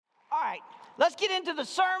right, let's get into the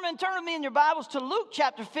sermon. Turn with me in your Bibles to Luke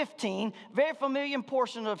chapter 15. Very familiar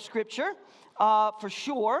portion of Scripture, for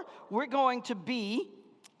sure. We're going to be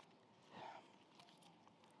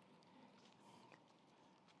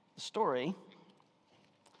the story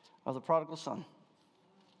of the prodigal son.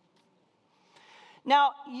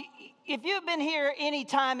 Now, if you've been here any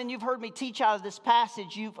time and you've heard me teach out of this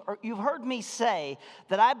passage, you've heard me say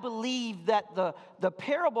that I believe that the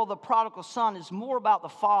parable of the prodigal son is more about the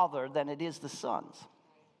father than it is the sons.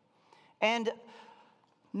 And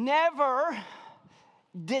never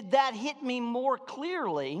did that hit me more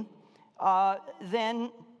clearly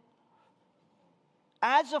than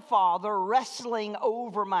as a father wrestling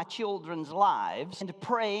over my children's lives and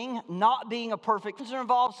praying, not being a perfect person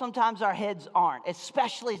involved. Sometimes our heads aren't,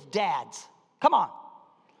 especially as dads. Come on.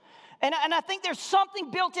 And I think there's something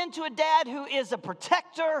built into a dad who is a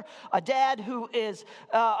protector, a dad who is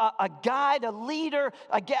a guide, a leader.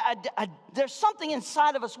 There's something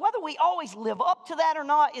inside of us. Whether we always live up to that or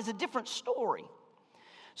not is a different story.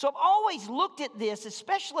 So I've always looked at this,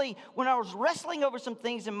 especially when I was wrestling over some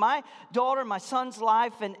things in my daughter, my son's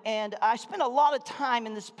life, and I spent a lot of time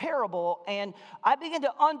in this parable, and I began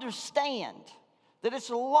to understand that it's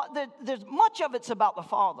a lot. That there's much of it's about the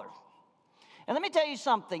father. And let me tell you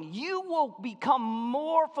something: you will become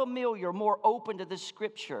more familiar, more open to this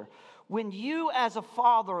scripture when you, as a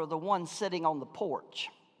father, are the one sitting on the porch,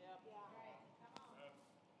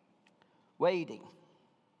 waiting.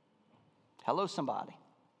 Hello, somebody.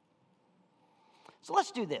 So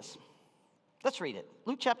let's do this. Let's read it.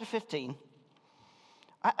 Luke chapter 15.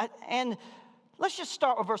 And let's just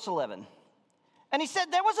start with verse 11. And he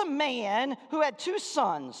said, there was a man who had 2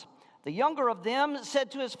 sons. The younger of them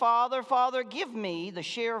said to his father, Father, give me the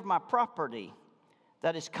share of my property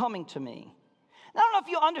that is coming to me. Now, I don't know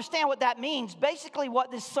if you understand what that means. Basically,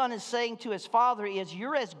 what this son is saying to his father is,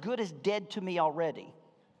 you're as good as dead to me already.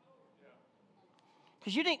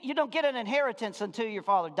 Because you don't get an inheritance until your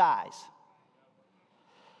father dies.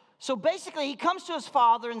 So basically, he comes to his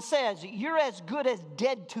father and says, you're as good as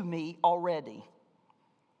dead to me already.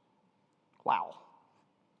 Wow.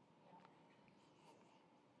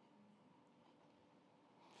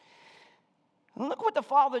 And look what the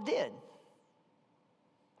father did.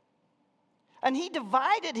 And he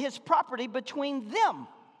divided his property between them.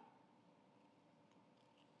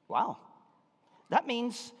 Wow. That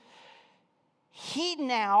means he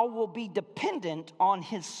now will be dependent on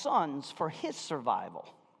his sons for his survival.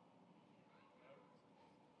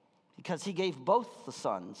 Because he gave both the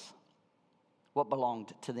sons what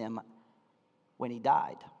belonged to them when he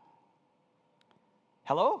died.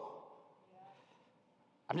 Hello?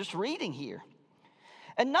 I'm just reading here.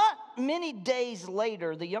 And not many days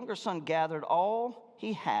later, the younger son gathered all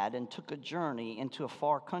he had and took a journey into a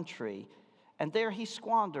far country. And there he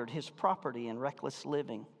squandered his property in reckless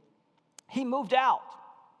living. He moved out,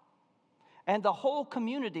 and the whole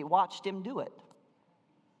community watched him do it.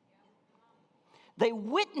 They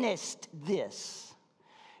witnessed this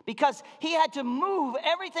because he had to move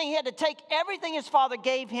everything. He had to take everything his father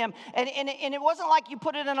gave him. And it wasn't like you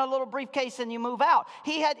put it in a little briefcase and you move out.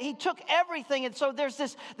 He took everything. And so there's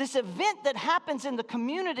this event that happens in the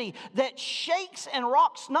community that shakes and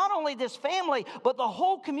rocks not only this family, but the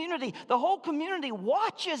whole community. The whole community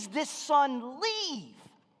watches this son leave.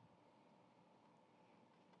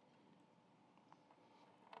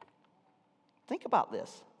 Think about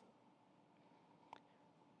this.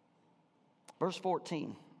 Verse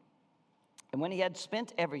 14, and when he had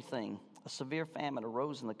spent everything, a severe famine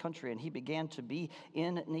arose in the country, and he began to be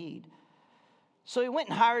in need. So he went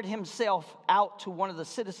and hired himself out to one of the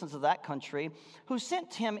citizens of that country, who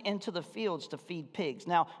sent him into the fields to feed pigs.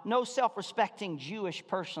 Now, no self-respecting Jewish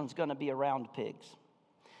person is going to be around pigs.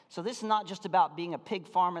 So this is not just about being a pig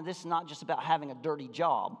farmer. This is not just about having a dirty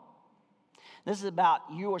job. This is about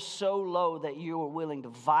you are so low that you are willing to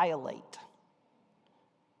violate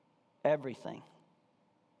everything.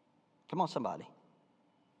 Come on, somebody.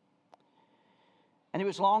 And he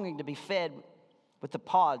was longing to be fed with the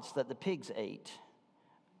pods that the pigs ate,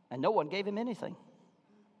 and no one gave him anything.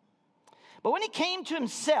 But when he came to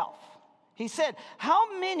himself, he said,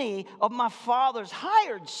 how many of my father's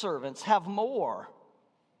hired servants have more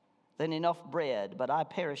than enough bread, but I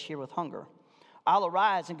perish here with hunger? I'll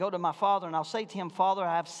arise and go to my father, and I'll say to him, Father,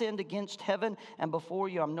 I have sinned against heaven and before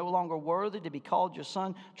you. I'm no longer worthy to be called your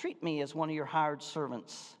son. Treat me as one of your hired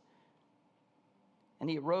servants. And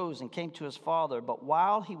he arose and came to his father. But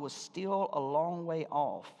while he was still a long way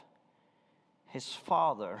off, his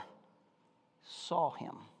father saw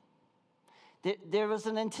him. There was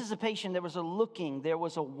an anticipation, there was a looking, there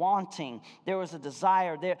was a wanting, there was a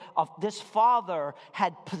desire. This father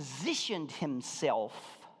had positioned himself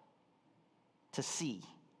to see.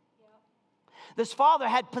 This father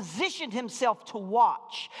had positioned himself to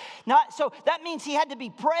watch. So that means he had to be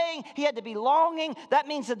praying, he had to be longing. That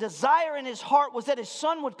means the desire in his heart was that his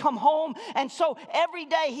son would come home. And so every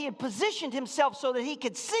day he had positioned himself so that he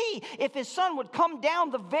could see if his son would come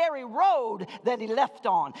down the very road that he left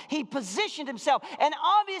on. He positioned himself. And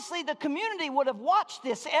obviously the community would have watched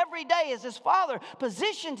this every day as his father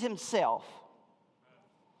positioned himself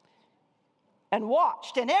and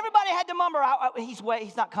watched. And everybody had to murmur,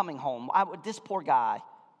 he's not coming home. This poor guy.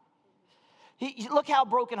 Look how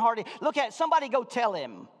brokenhearted. Look at somebody go tell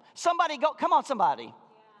him. Somebody go, come on, somebody. Yeah.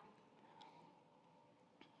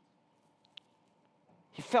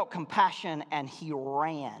 He felt compassion and he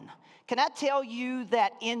ran. Can I tell you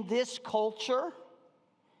that in this culture,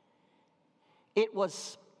 it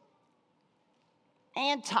was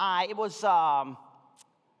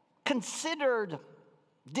considered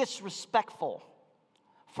disrespectful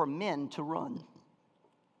for men to run,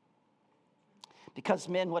 because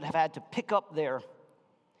men would have had to pick up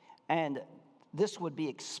and this would be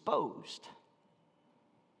exposed.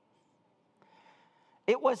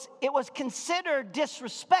 It was considered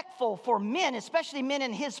disrespectful for men, especially men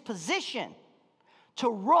in his position, to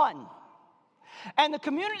run. And the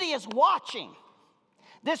community is watching.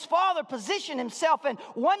 This father positioned himself, and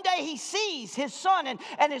one day he sees his son, and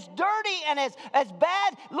as dirty and as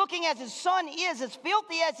bad looking as his son is, as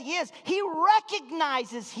filthy as he is, he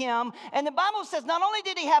recognizes him. And the Bible says not only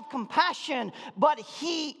did he have compassion, but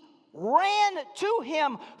he ran to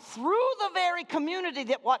him through the very community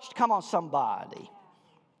that watched. Come on, somebody.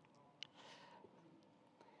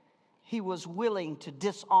 He was willing to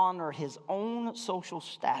dishonor his own social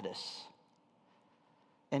status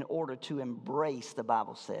in order to embrace, the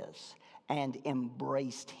Bible says, and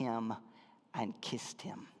embraced him and kissed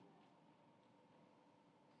him.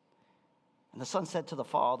 And the son said to the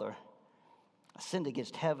father, I sinned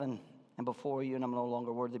against heaven and before you, and I'm no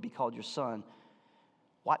longer worthy to be called your son.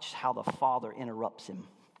 Watch how the father interrupts him.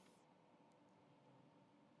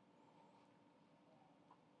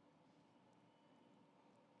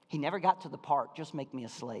 He never got to the part, just make me a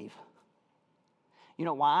slave. You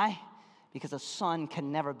know why? Because a son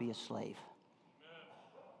can never be a slave.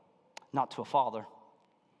 Not to a father.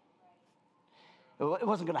 It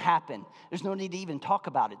wasn't going to happen. There's no need to even talk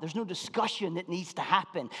about it. There's no discussion that needs to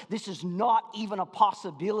happen. This is not even a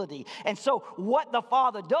possibility. And so what the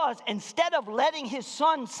father does, instead of letting his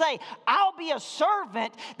son say, I'll be a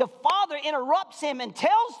servant, the father interrupts him and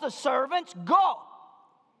tells the servants, go.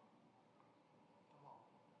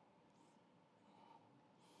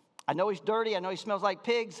 I know he's dirty. I know he smells like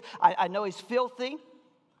pigs. I know he's filthy.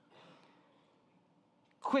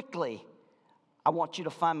 Quickly, I want you to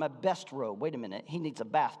find my best robe. Wait a minute. He needs a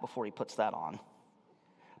bath before he puts that on.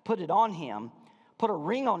 Put it on him. Put a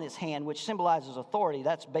ring on his hand, which symbolizes authority.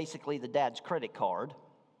 That's basically the dad's credit card.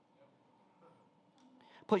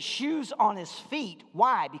 Put shoes on his feet.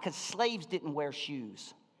 Why? Because slaves didn't wear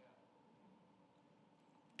shoes.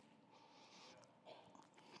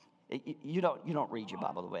 You don't read your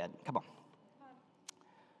Bible the way I do. Come on.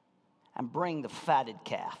 And bring the fatted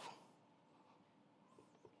calf.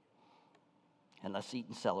 And let's eat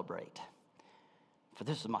and celebrate. For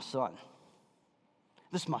this is my son.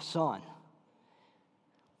 This is my son.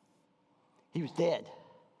 He was dead,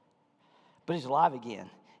 but he's alive again.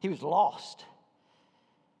 He was lost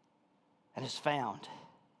and is found.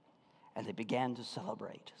 And they began to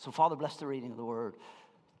celebrate. So Father, bless the reading of the word,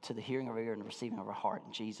 to the hearing of our ear and the receiving of our heart,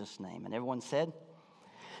 in Jesus' name. And everyone said,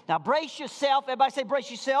 now brace yourself. Everybody say, brace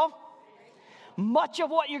yourself. Much of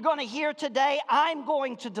what you're going to hear today, I'm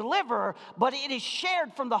going to deliver, but it is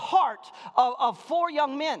shared from the heart of 4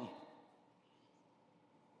 young men.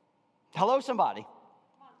 Hello, somebody.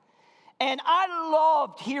 And I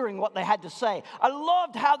loved hearing what they had to say. I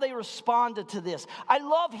loved how they responded to this. I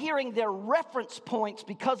love hearing their reference points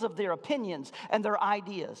because of their opinions and their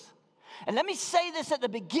ideas. And let me say this at the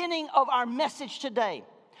beginning of our message today.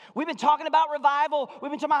 We've been talking about revival.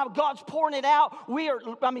 We've been talking about how God's pouring it out.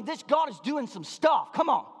 This God is doing some stuff. Come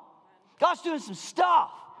on. God's doing some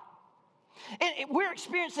stuff. We're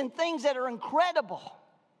experiencing things that are incredible.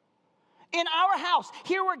 In our house,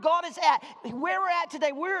 here where God is at, where we're at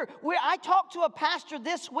today, I talked to a pastor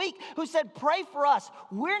this week who said, pray for us.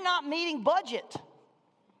 We're not meeting budget.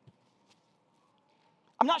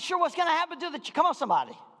 I'm not sure what's going to happen to come on,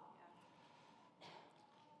 somebody.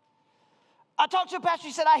 I talked to a pastor,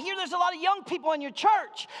 he said, I hear there's a lot of young people in your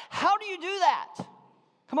church. How do you do that?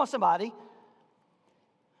 Come on, somebody.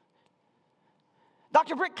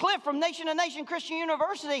 Dr. Britt Cliff from Nation to Nation Christian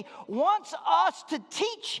University wants us to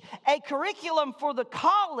teach a curriculum for the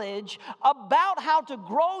college about how to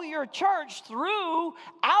grow your church through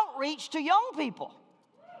outreach to young people.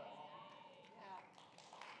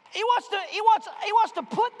 He wants to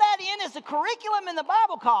put that in as a curriculum in the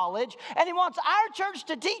Bible college, and he wants our church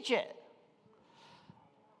to teach it.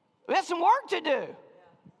 We have some work to do.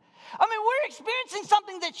 I mean, we're experiencing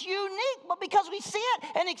something that's unique, but because we see it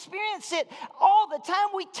and experience it all the time,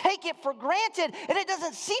 we take it for granted, and it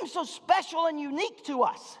doesn't seem so special and unique to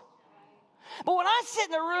us. But when I sit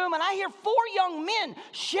in the room and I hear 4 young men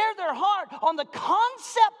share their heart on the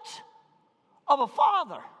concept of a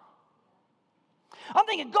father, I'm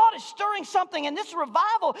thinking God is stirring something, and this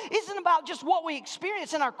revival isn't about just what we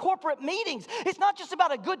experience in our corporate meetings. It's not just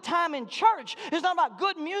about a good time in church. It's not about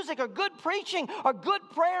good music or good preaching or good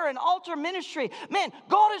prayer and altar ministry. Man,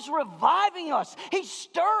 God is reviving us. He's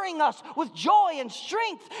stirring us with joy and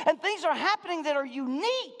strength, and things are happening that are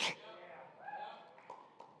unique.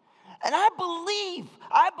 And I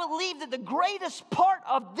believe that the greatest part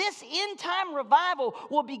of this end-time revival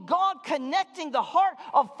will be God connecting the heart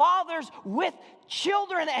of fathers with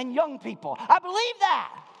children and young people. I believe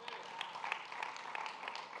that.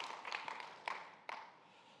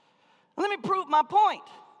 Let me prove my point.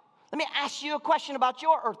 Let me ask you a question about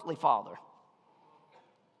your earthly father.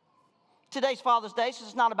 Today's Father's Day, so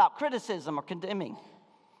it's not about criticism or condemning.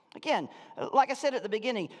 Again, like I said at the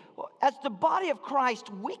beginning, as the body of Christ,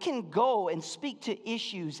 we can go and speak to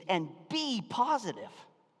issues and be positive.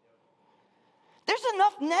 There's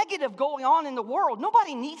enough negative going on in the world.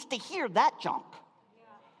 Nobody needs to hear that junk.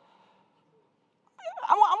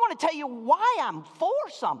 I want to tell you why I'm for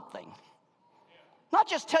something, not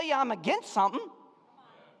just tell you I'm against something.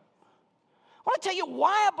 I want to tell you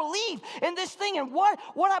why I believe in this thing and what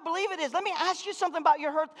I believe it is. Let me ask you something about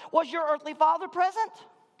your earth. Was your earthly father present?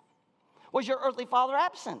 Was your earthly father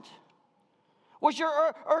absent? Was your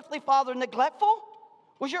earthly father neglectful?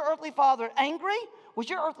 Was your earthly father angry? Was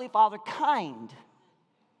your earthly father kind?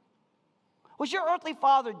 Was your earthly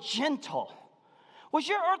father gentle? Was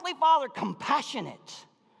your earthly father compassionate?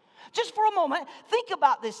 Just for a moment, think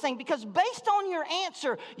about this thing, because based on your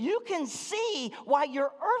answer, you can see why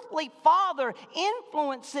your earthly father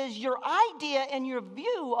influences your idea and your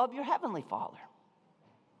view of your heavenly Father.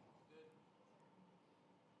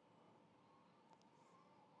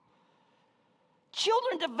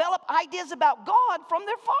 Children develop ideas about God from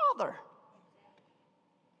their father.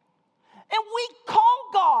 And we call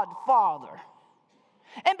God Father.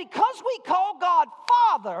 And because we call God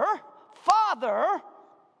Father,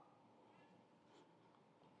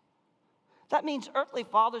 that means earthly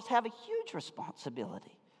fathers have a huge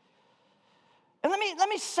responsibility. And let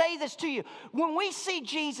me say this to you. When we see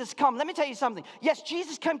Jesus come, let me tell you something. Yes,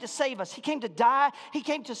 Jesus came to save us. He came to die. He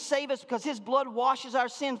came to save us because his blood washes our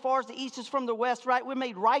sin far as the east is from the west, right? We're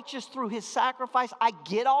made righteous through his sacrifice. I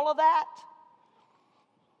get all of that.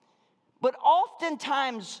 But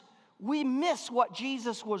oftentimes, we miss what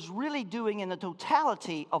Jesus was really doing in the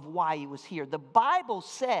totality of why he was here. The Bible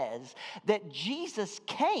says that Jesus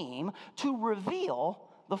came to reveal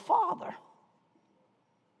the Father.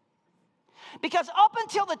 Because up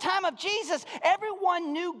until the time of Jesus,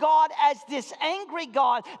 everyone knew God as this angry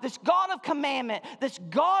God, this God of commandment, this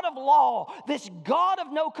God of law, this God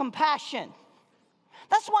of no compassion.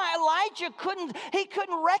 That's why Elijah couldn't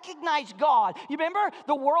recognize God. You remember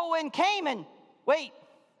the whirlwind came and, wait,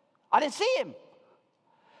 I didn't see him.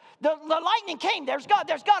 The lightning came. There's God.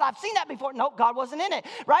 I've seen that before. Nope, God wasn't in it,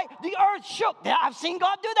 right? The earth shook. I've seen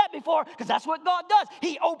God do that before because that's what God does.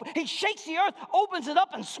 He shakes the earth, opens it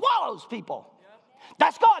up, and swallows people.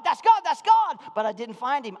 That's God. But I didn't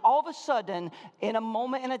find him. All of a sudden, in a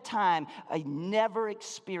moment in a time, I never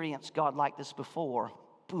experienced God like this before.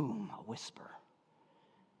 Boom, a whisper.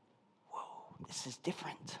 Whoa, this is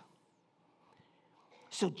different.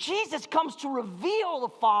 So Jesus comes to reveal the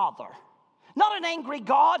Father. Not an angry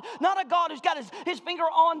God, not a God who's got his finger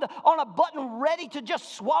on a button ready to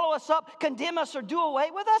just swallow us up, condemn us, or do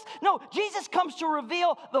away with us. No, Jesus comes to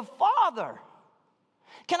reveal the Father.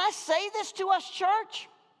 Can I say this to us, church?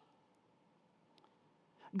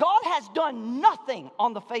 God has done nothing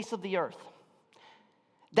on the face of the earth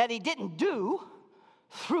that he didn't do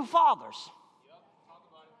through fathers.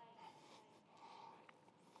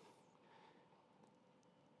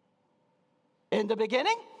 In the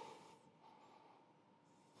beginning,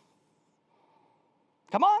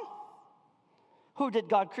 come on, who did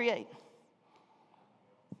God create?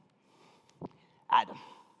 Adam.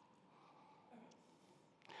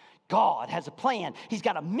 God has a plan. He's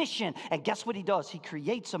got a mission. And guess what he does? He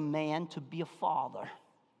creates a man to be a father.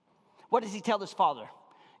 What does he tell his father?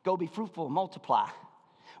 Go be fruitful, multiply.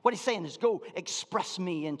 What he's saying is go express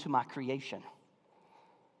me into my creation.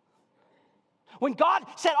 When God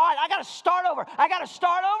said, all right, I got to start over. I'm going to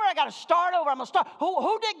start.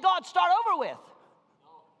 Who did God start over with?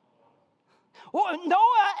 Well,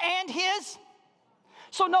 Noah and his.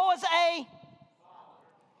 So Noah's a.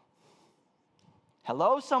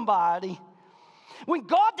 Hello, somebody. When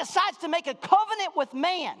God decides to make a covenant with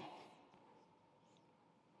man,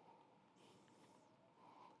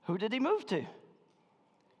 who did he move to?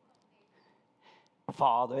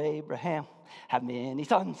 Father Abraham had many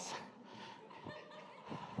sons.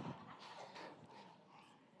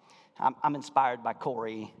 I'm inspired by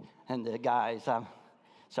Corey and the guys. I'm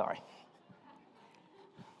sorry.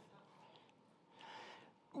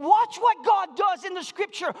 Watch what God does in the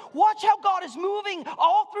scripture. Watch how God is moving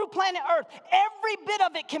all through planet Earth. Every bit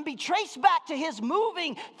of it can be traced back to his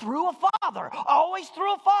moving through a father. Always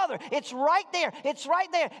through a father. It's right there. It's right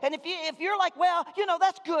there. And if you're like, well,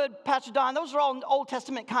 that's good, Pastor Don. Those are all Old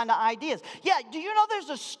Testament kind of ideas. Yeah, do you know there's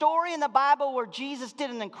a story in the Bible where Jesus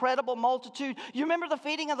did an incredible multitude? You remember the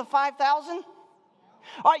feeding of the 5,000?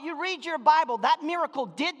 All right, you read your Bible. That miracle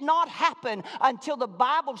did not happen until the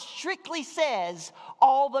Bible strictly says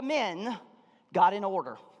all the men got in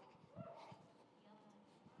order.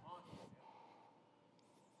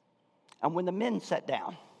 And when the men sat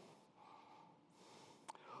down,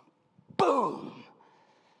 boom,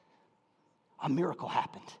 a miracle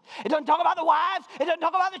happened. It doesn't talk about the wives. It doesn't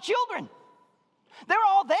talk about the children. They're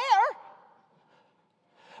all there.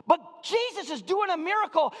 But Jesus is doing a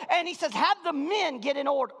miracle, and he says, have the men get in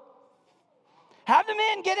order. Have the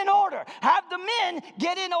men get in order. Have the men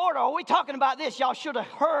get in order. Are we talking about this? Y'all should have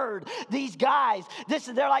heard these guys.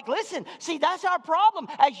 They're like, listen, see, that's our problem.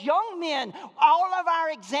 As young men, all of our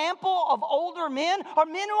example of older men are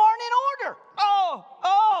men who aren't in order. They're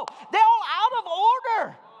all out of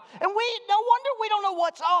order. And no wonder we don't know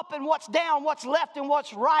what's up and what's down, what's left and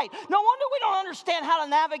what's right. No wonder we don't understand how to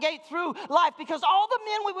navigate through life, because all the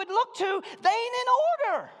men we would look to, they ain't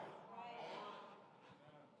in order.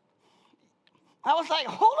 I was like,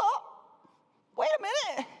 hold up. Wait a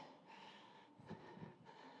minute.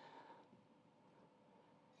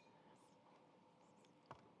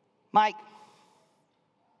 Mike,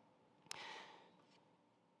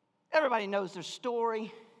 everybody knows their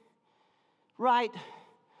story, right?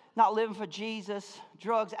 Not living for Jesus,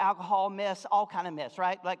 drugs, alcohol, mess, all kind of mess,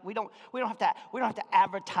 right? Like we don't have to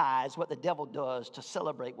advertise what the devil does to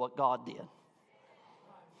celebrate what God did.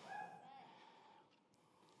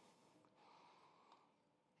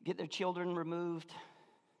 Get their children removed.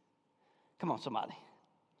 Come on, somebody.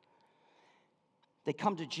 They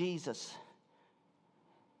come to Jesus,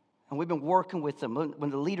 and we've been working with them. When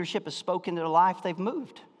the leadership has spoken to their life, they've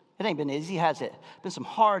moved. It ain't been easy, has it? Been some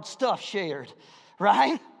hard stuff shared,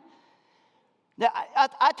 right?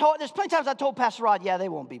 There's plenty of times I told Pastor Rod, yeah, they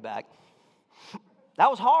won't be back. That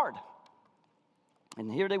was hard.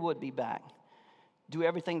 And here they would be back. Do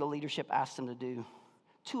everything the leadership asked them to do.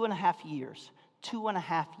 2.5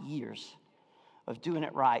 years of doing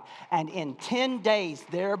it right. And in 10 days,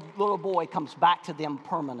 their little boy comes back to them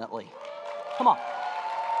permanently. Come on.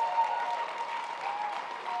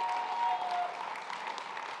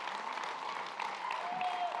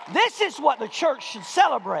 This is what the church should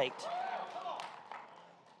celebrate.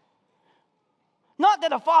 Not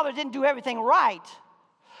that a father didn't do everything right,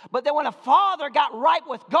 but that when a father got right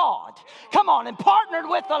with God, come on, and partnered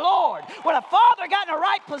with the Lord, when a father got in a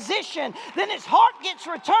right position, then his heart gets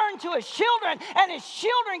returned to his children, and his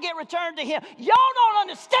children get returned to him. Y'all don't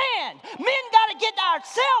understand. Men got to get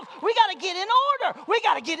ourselves. We got to get in order. We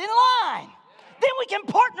got to get in line. Then we can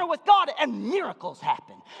partner with God, and miracles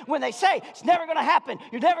happen. When they say it's never going to happen,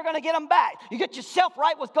 you're never going to get them back. You get yourself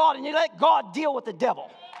right with God, and you let God deal with the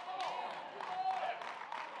devil.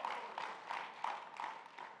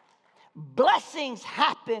 Blessings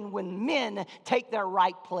happen when men take their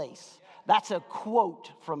right place. That's a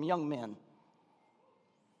quote from young men.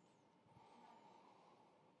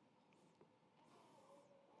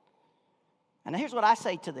 And here's what I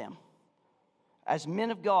say to them. As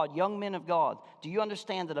men of God, young men of God, do you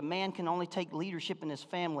understand that a man can only take leadership in his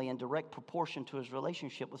family in direct proportion to his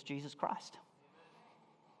relationship with Jesus Christ?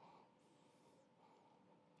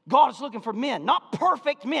 God is looking for men, not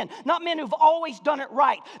perfect men, not men who've always done it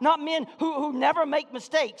right, not men who never make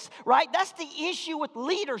mistakes, right? That's the issue with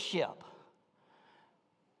leadership.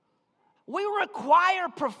 We require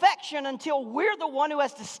perfection until we're the one who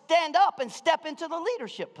has to stand up and step into the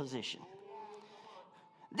leadership position.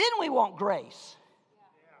 Then we want grace.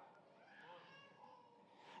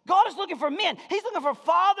 God is looking for men. He's looking for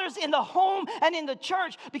fathers in the home and in the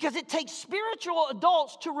church because it takes spiritual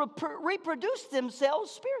adults to reproduce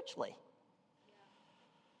themselves spiritually.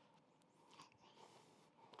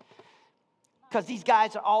 Because these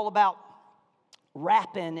guys are all about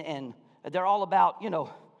rapping and they're all about,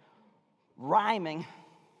 rhyming.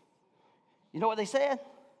 You know what they said?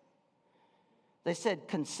 They said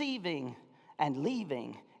conceiving and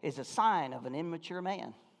leaving is a sign of an immature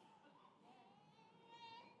man.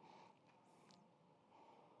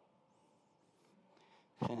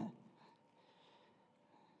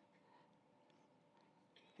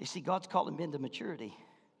 You see, God's calling men to maturity,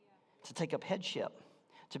 to take up headship,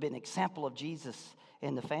 to be an example of Jesus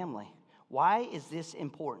in the family. Why is this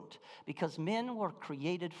important? Because men were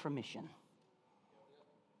created for mission.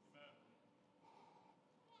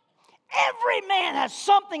 Every man has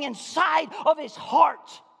something inside of his heart,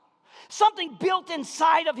 something built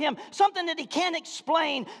inside of him, something that he can't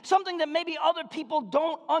explain, something that maybe other people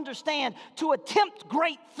don't understand, to attempt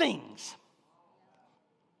great things.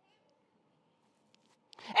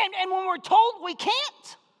 And when we're told we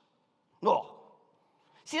can't,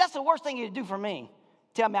 see, that's the worst thing you do for me.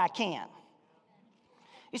 Tell me I can't.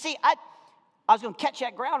 You see, I was going to catch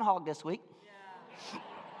that groundhog this week.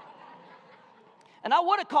 And I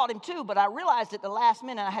would have caught him too, but I realized at the last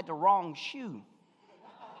minute I had the wrong shoe.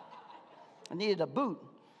 I needed a boot.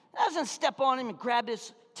 I was going to step on him and grab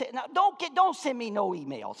his. Now, don't send me no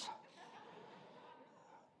emails.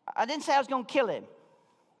 I didn't say I was going to kill him.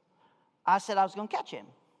 I said I was going to catch him.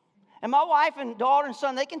 And my wife and daughter and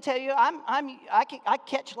son, they can tell you, I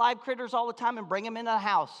catch live critters all the time and bring them into the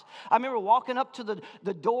house. I remember walking up to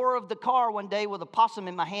the door of the car one day with a possum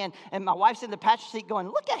in my hand, and my wife's in the passenger seat going,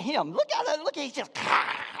 look at him, look at he's just,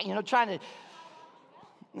 trying to.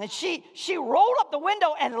 And she rolled up the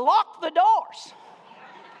window and locked the doors.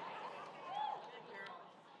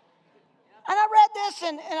 And I read this,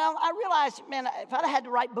 and I realized, man, if I'd had the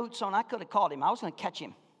right boots on, I could have caught him. I was going to catch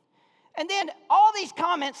him. And then all these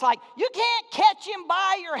comments like, you can't catch him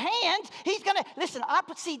by your hands. He's going to, listen,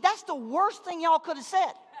 see, that's the worst thing y'all could have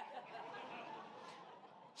said.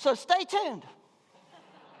 So stay tuned.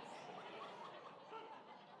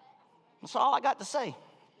 That's all I got to say.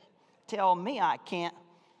 Tell me I can't.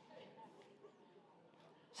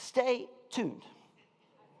 Stay tuned.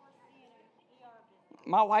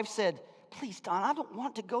 My wife said, please, Don, I don't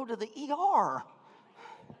want to go to the ER.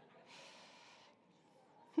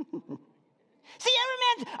 See,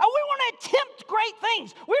 every man, we want to attempt great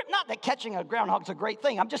things. We're not that catching a groundhog's a great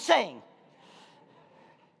thing. I'm just saying.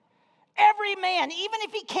 Every man, even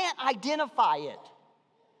if he can't identify it,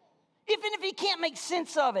 even if he can't make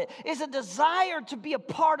sense of it, is a desire to be a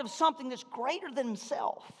part of something that's greater than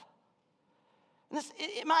himself. And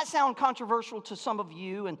it might sound controversial to some of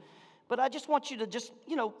you, but I just want you to just,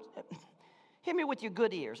 hear me with your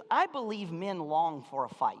good ears. I believe men long for a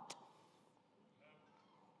fight.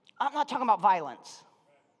 I'm not talking about violence.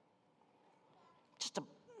 We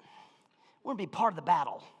want to be part of the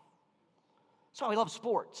battle. That's why we love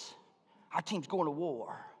sports. Our team's going to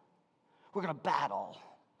war. We're going to battle.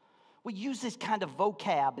 We use this kind of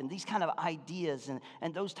vocab and these kind of ideas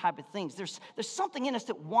and those type of things. There's something in us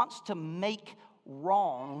that wants to make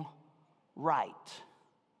wrong right.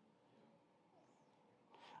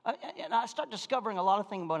 And I start discovering a lot of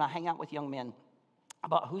things when I hang out with young men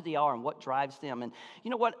about who they are and what drives them. And you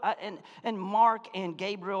know what? And Mark and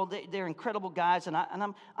Gabriel, they're incredible guys. And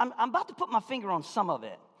I'm about to put my finger on some of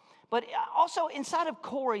it. But also inside of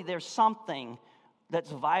Corey, there's something that's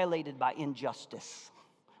violated by injustice.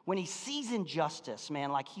 When he sees injustice,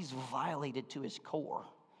 man, like he's violated to his core.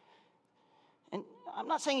 And I'm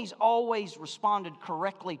not saying he's always responded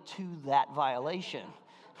correctly to that violation.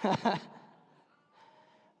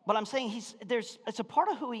 But I'm saying it's a part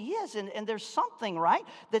of who he is, and there's something, right,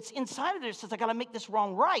 that's inside of there that says, I got to make this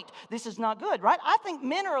wrong right. This is not good, right? I think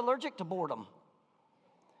men are allergic to boredom.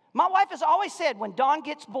 My wife has always said, when Dawn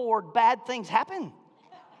gets bored, bad things happen.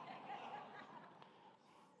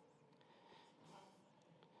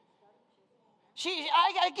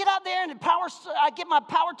 I get out there and I get my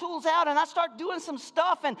power tools out and I start doing some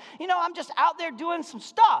stuff, and I'm just out there doing some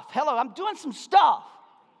stuff. Hello, I'm doing some stuff.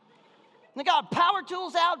 They got power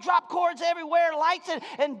tools out, drop cords everywhere, lights,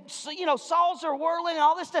 and saws are whirling and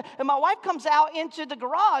all this stuff. And my wife comes out into the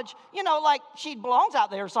garage, like she belongs out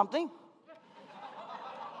there or something.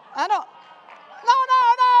 No, don't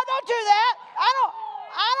do that. I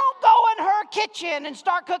don't go in her kitchen and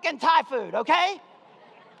start cooking Thai food, okay?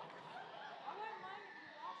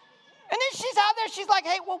 And then she's out there, she's like,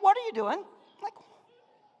 hey, well, what are you doing? I'm like,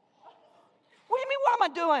 what do you mean, what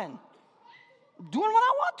am I doing? Doing what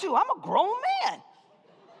I want to. I'm a grown man.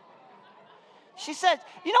 She says,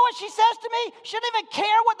 you know what she says to me? She doesn't even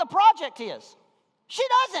care what the project is. She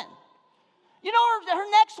doesn't. You know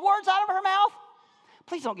her next words out of her mouth?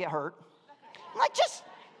 Please don't get hurt. I'm like, just.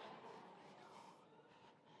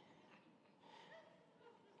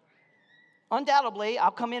 Undoubtedly,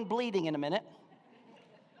 I'll come in bleeding in a minute.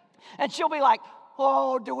 And she'll be like,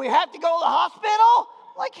 oh, do we have to go to the hospital?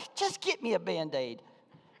 Like, just get me a Band-Aid.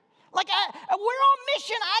 Like, we're on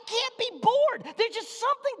mission. I can't be bored. There's just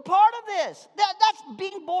something part of this. That's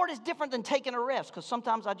being bored is different than taking a rest, because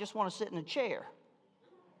sometimes I just want to sit in a chair.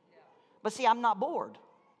 But see, I'm not bored.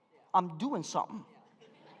 I'm doing something.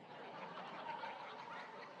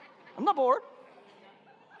 I'm not bored.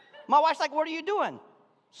 My wife's like, what are you doing?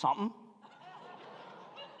 Something.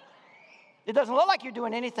 It doesn't look like you're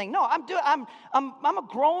doing anything. No, I'm a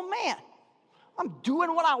grown man. I'm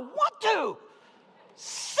doing what I want to.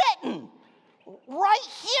 Sitting right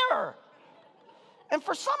here. And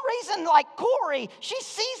for some reason, like Corey, she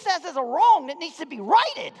sees that as a wrong that needs to be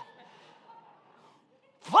righted.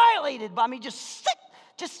 Violated by me.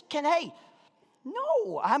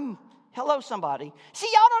 Hello, somebody. See,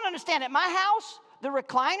 y'all don't understand. At my house, the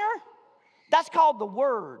recliner, that's called the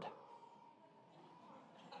Word.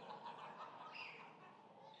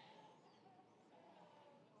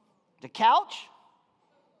 The couch,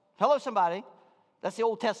 hello, somebody, that's the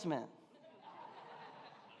Old Testament.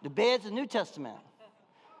 The bed's the New Testament.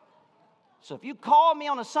 So if you call me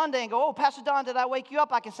on a Sunday and go, oh, Pastor Don, did I wake you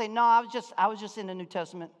up? I can say, no, I was just in the New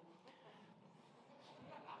Testament.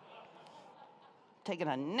 Taking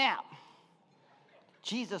a nap.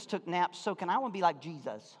 Jesus took naps, so can I want to be like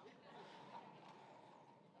Jesus?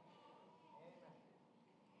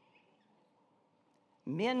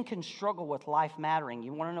 Men can struggle with life mattering.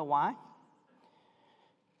 You want to know why?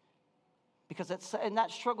 Because in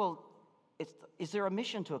that struggle, is there a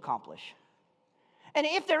mission to accomplish? And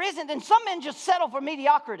if there isn't, then some men just settle for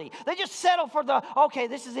mediocrity. They just settle for okay,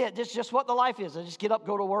 this is it. This is just what the life is. I just get up,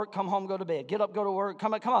 go to work, come home, go to bed. Get up, go to work,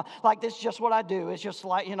 come on. Like, this is just what I do. It's just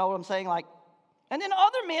like, you know what I'm saying? Like, and then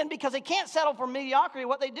other men, because they can't settle for mediocrity,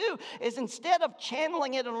 what they do is instead of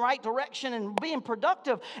channeling it in the right direction and being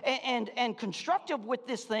productive and constructive with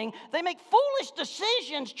this thing, they make foolish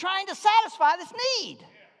decisions trying to satisfy this need.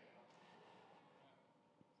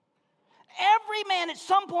 Every man at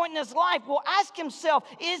some point in his life will ask himself,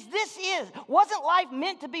 wasn't life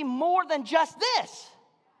meant to be more than just this?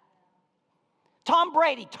 Tom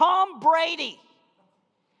Brady.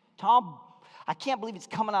 I can't believe it's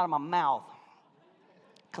coming out of my mouth.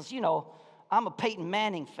 Because, I'm a Peyton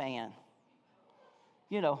Manning fan.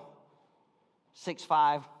 6'5",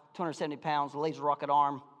 270 pounds, laser rocket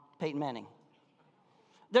arm, Peyton Manning.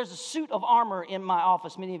 There's a suit of armor in my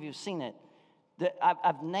office. Many of you have seen it.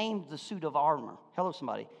 I've named the suit of armor. Hello,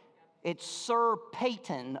 somebody. It's Sir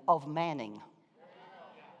Peyton of Manning.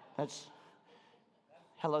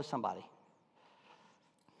 Hello, somebody.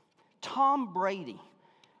 Tom Brady.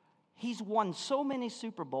 He's won so many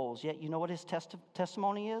Super Bowls, yet you know what his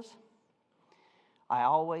testimony is? I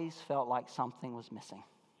always felt like something was missing.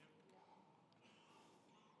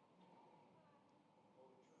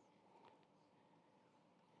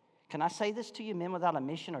 Can I say this to you? Men without a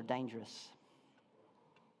mission are dangerous.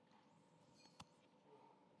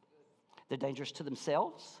 They're dangerous to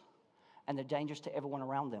themselves, and they're dangerous to everyone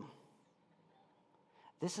around them.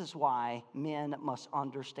 This is why men must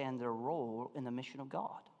understand their role in the mission of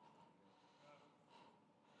God.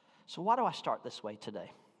 So why do I start this way today?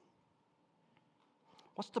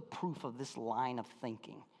 What's the proof of this line of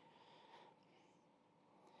thinking?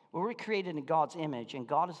 Well, we're created in God's image, and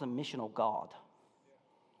God is a missional God.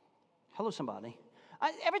 Hello, somebody.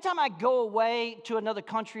 Every time I go away to another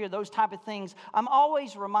country or those type of things, I'm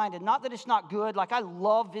always reminded, not that it's not good. Like, I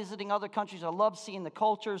love visiting other countries. I love seeing the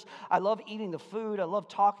cultures. I love eating the food. I love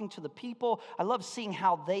talking to the people. I love seeing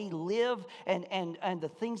how they live and the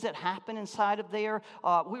things that happen inside of there.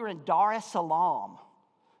 We were in Dar es Salaam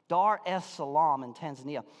in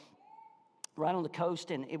Tanzania, right on the coast,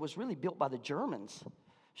 and it was really built by the Germans,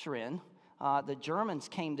 Shirin. The Germans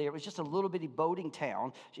came there. It was just a little bitty boating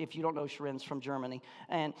town, if you don't know, Shirin's from Germany.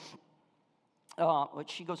 And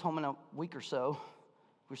she goes home in a week or so.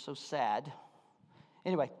 We're so sad.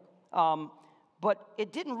 Anyway, but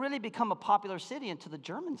it didn't really become a popular city until the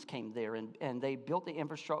Germans came there and they built the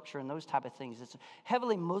infrastructure and those type of things. It's a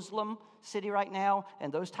heavily Muslim city right now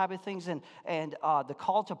and those type of things. And the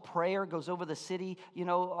call to prayer goes over the city,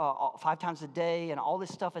 5 times a day, and all this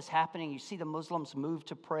stuff is happening. You see the Muslims move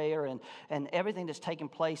to prayer and everything that's taking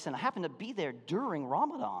place. And I happened to be there during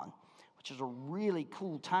Ramadan, which is a really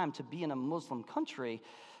cool time to be in a Muslim country.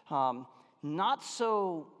 Not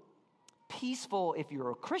so peaceful if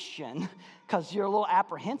you're a Christian because you're a little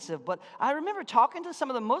apprehensive. But I remember talking to some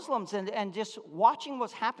of the Muslims and just watching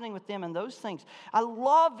what's happening with them and those things. I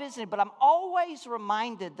love visiting, but I'm always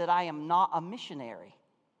reminded that I am not a missionary.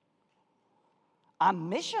 I'm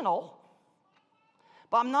missional,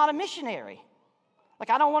 but I'm not a missionary. Like,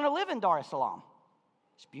 I don't want to live in Dar es Salaam.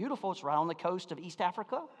 It's beautiful. It's right on the coast of East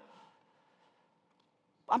Africa.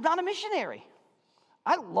 I'm not a missionary.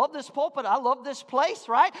 I love this pulpit. I love this place,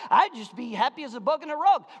 right? I'd just be happy as a bug in a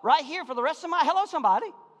rug right here for the rest of my, hello, somebody.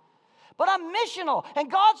 But I'm missional, and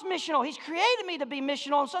God's missional. He's created me to be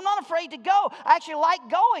missional, and so I'm not afraid to go. I actually like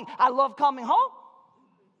going. I love coming home.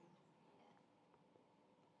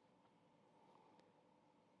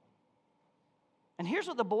 And here's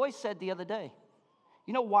what the boys said the other day.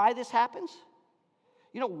 You know why this happens?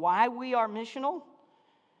 You know why we are missional?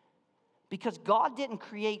 Because God didn't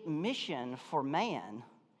create mission for man.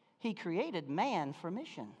 He created man for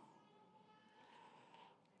mission.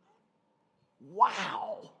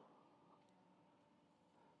 Wow.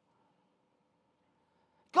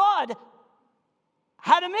 God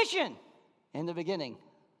had a mission in the beginning.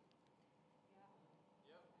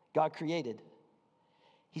 God created.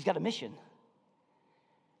 He's got a mission.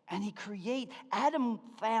 And Adam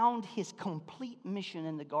found his complete mission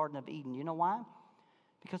in the Garden of Eden. You know why?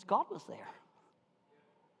 Because God was there.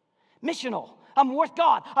 Missional. I'm with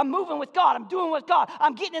God. I'm moving with God. I'm doing with God.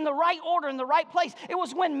 I'm getting in the right order, in the right place. It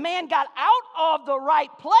was when man got out of the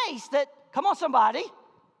right place that, come on somebody,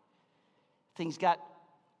 things got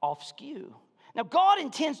off skew. Now, God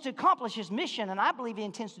intends to accomplish his mission, and I believe he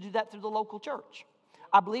intends to do that through the local church.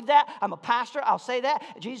 I believe that. I'm a pastor. I'll say that.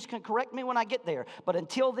 Jesus can correct me when I get there. But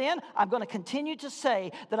until then, I'm going to continue to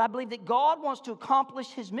say that I believe that God wants to accomplish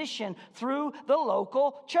his mission through the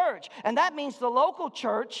local church. And that means the local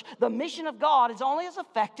church, the mission of God, is only as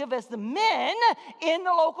effective as the men in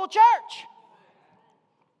the local church.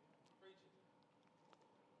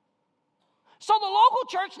 So the local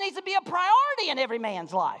church needs to be a priority in every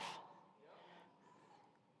man's life.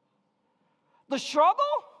 The struggle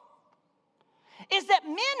is that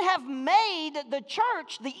men have made the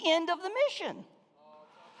church the end of the mission.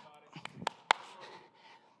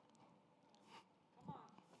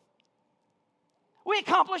 We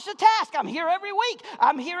accomplished the task. I'm here every week.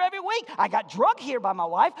 I got drugged here by my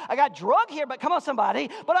wife. I got drugged here, but come on, somebody.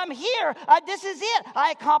 But I'm here. This is it.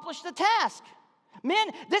 I accomplished the task. Men,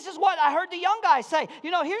 this is what I heard the young guys say.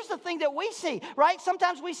 You know, here's the thing that we see, right?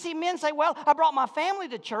 Sometimes we see men say, well, I brought my family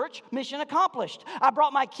to church, mission accomplished. I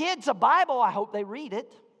brought my kids a Bible, I hope they read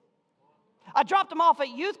it. I dropped them off at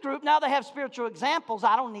youth group, now they have spiritual examples,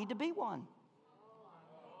 I don't need to be one.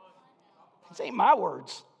 These ain't my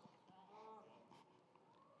words.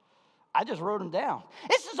 I just wrote them down.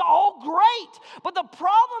 This is all great, but the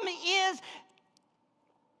problem is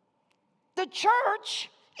the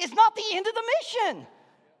church is not the end of the mission.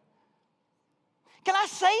 Can I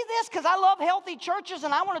say this? Because I love healthy churches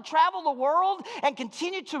and I want to travel the world and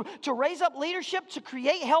continue to raise up leadership to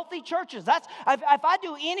create healthy churches. That's if I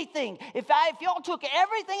do anything, if y'all took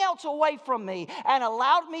everything else away from me and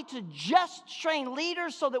allowed me to just train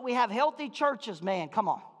leaders so that we have healthy churches, man, come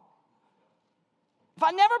on. If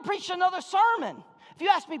I never preached another sermon, if you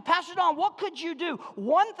ask me, Pastor Don, what could you do?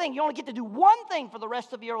 One thing, you only get to do one thing for the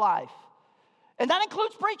rest of your life. And that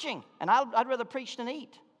includes preaching. And I'd rather preach than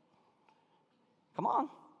eat. Come on.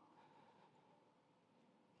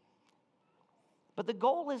 But the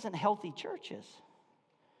goal isn't healthy churches.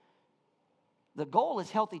 The goal is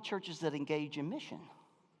healthy churches that engage in mission.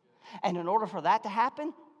 And in order for that to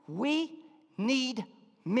happen, we need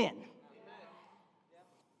men.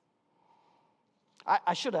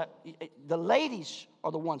 I should have, the ladies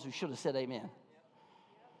are the ones who should have said amen.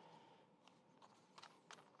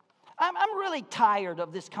 I'm really tired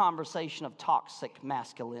of this conversation of toxic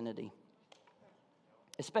masculinity,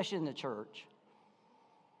 especially in the church.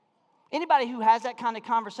 Anybody who has that kind of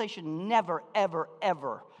conversation never, ever,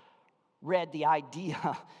 ever read the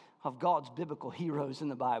idea of God's biblical heroes in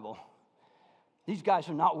the Bible. These guys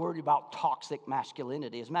are not worried about toxic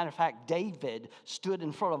masculinity. As a matter of fact, David stood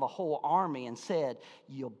in front of a whole army and said,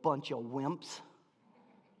 "You bunch of wimps."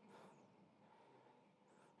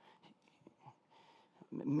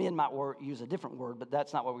 Men might use a different word, but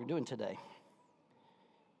that's not what we're doing today.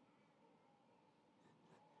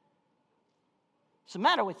 What's the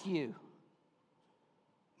matter with you?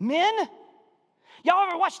 Men? Y'all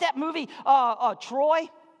ever watch that movie, Troy?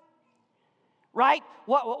 Right?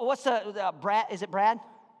 What's the Brad? Is it Brad?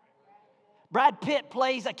 Brad Pitt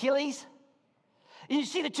plays Achilles. you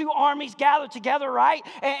see the two armies gathered together, right?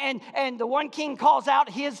 And the one king calls out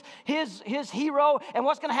his hero. And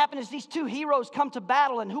what's going to happen is these two heroes come to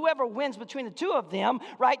battle, and whoever wins between the two of them,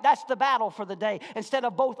 right, that's the battle for the day, instead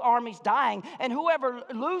of both armies dying. And whoever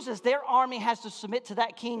loses, their army has to submit to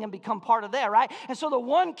that king and become part of there, right? And so the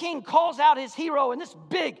one king calls out his hero, and this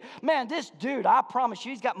big, man, this dude, I promise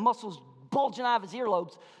you, he's got muscles bulging out of his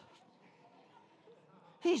earlobes.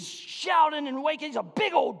 He's shouting and waking. He's a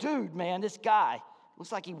big old dude, man, this guy.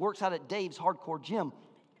 Looks like he works out at Dave's hardcore gym.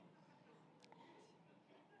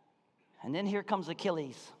 And then here comes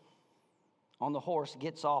Achilles on the horse,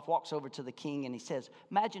 gets off, walks over to the king, and he says,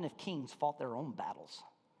 imagine if kings fought their own battles.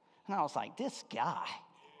 And I was like, this guy.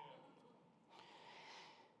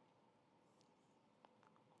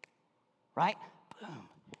 Right? Boom.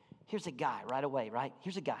 Here's a guy right away, right?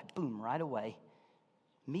 Here's a guy, boom, right away.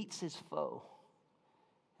 Meets his foe.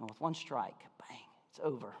 And with one strike, bang, it's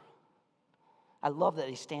over. I love that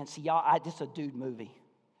he stands. See, y'all, this is a dude movie.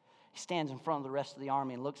 He stands in front of the rest of the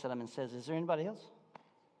army and looks at them and says, is there anybody else?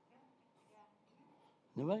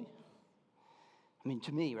 Nobody? I mean,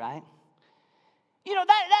 to me, right? You know,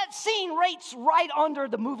 that scene rates right under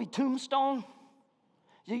the movie Tombstone.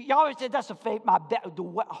 You always said that's a favorite.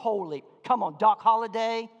 Holy, come on, Doc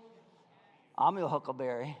Holliday. I'm your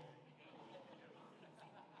Huckleberry.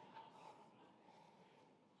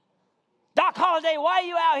 Doc Holliday, why are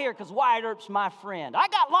you out here? Because Wyatt Earp's my friend. I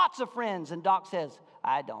got lots of friends. And Doc says,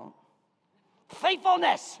 I don't.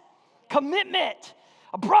 Faithfulness, commitment,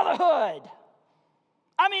 a brotherhood.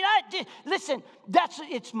 I mean, listen,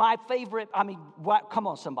 it's my favorite. I mean, come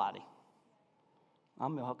on, somebody.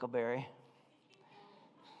 I'm your Huckleberry.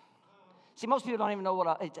 See, most people don't even know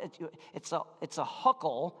what it's a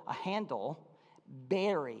huckle, a handle,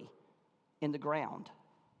 berry in the ground.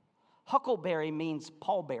 Huckleberry means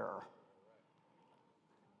pallbearer.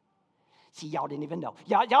 See, y'all didn't even know.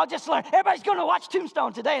 Y'all just learned. Everybody's going to watch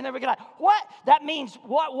Tombstone today, and then we're going to, what? That means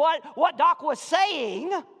what Doc was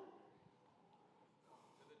saying.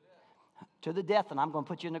 To the death, and I'm going to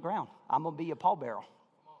put you in the ground. I'm going to be your pallbearer.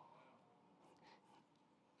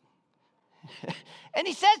 And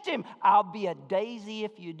he says to him, I'll be a daisy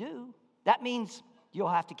if you do. That means you'll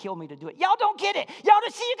have to kill me to do it. Y'all don't get it. Y'all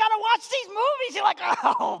don't see, you got to watch these movies. You're like,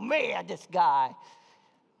 oh, man, this guy.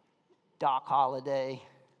 Doc Holliday.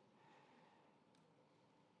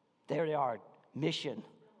 There they are. Mission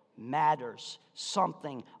matters.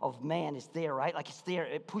 Something of man is there, right? Like it's there.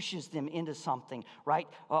 It pushes them into something, right?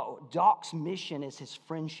 Doc's mission is his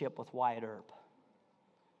friendship with Wyatt Earp.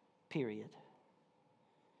 Period.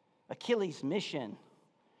 Achilles' mission,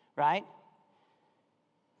 right,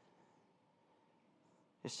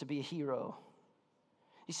 is to be a hero.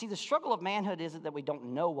 You see, the struggle of manhood isn't that we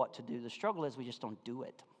don't know what to do. The struggle is we just don't do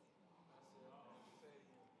it.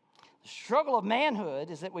 The struggle of manhood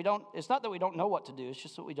is that it's not that we don't know what to do, it's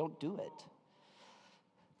just that we don't do it.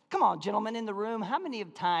 Come on, gentlemen in the room, how many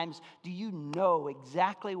of times do you know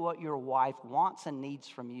exactly what your wife wants and needs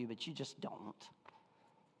from you, but you just don't?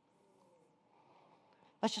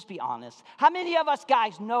 Let's just be honest. How many of us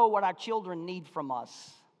guys know what our children need from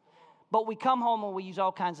us? But we come home and we use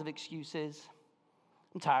all kinds of excuses.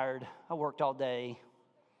 I'm tired. I worked all day.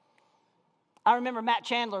 I remember Matt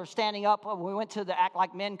Chandler standing up when we went to the Act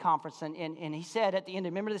Like Men conference, and he said at the end,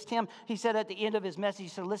 remember this, Tim? He said at the end of his message, he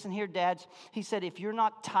said, listen here, dads. He said, if you're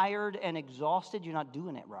not tired and exhausted, you're not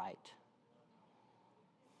doing it right.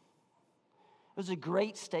 It was a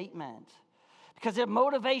great statement. Because their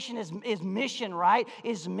motivation is mission, right?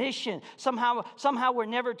 Is mission. Somehow we're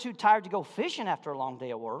never too tired to go fishing after a long day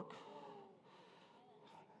of work.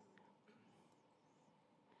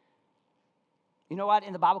 You know what?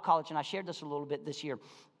 In the Bible college, and I shared this a little bit this year,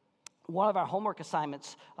 one of our homework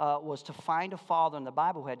assignments was to find a father in the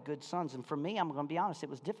Bible who had good sons. And for me, I'm going to be honest, it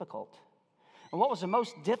was difficult. And what was the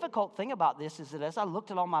most difficult thing about this is that as I looked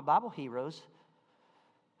at all my Bible heroes,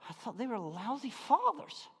 I thought they were lousy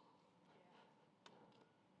fathers.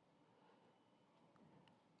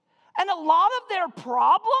 And a lot of their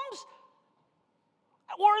problems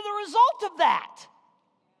were the result of that.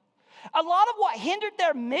 A lot of what hindered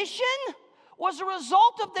their mission was a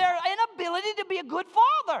result of their inability to be a good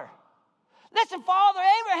father. Listen, Father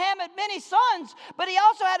Abraham had many sons, but he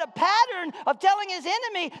also had a pattern of telling his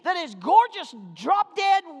enemy that his gorgeous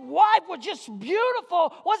drop-dead wife was just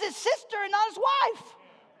beautiful, was his sister and not his wife.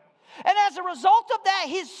 And as a result of that,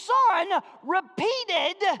 his son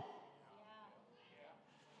repeated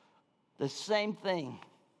the same thing.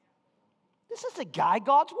 This is the guy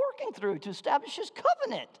God's working through to establish his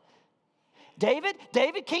covenant.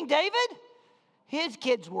 King David, his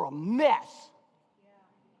kids were a mess.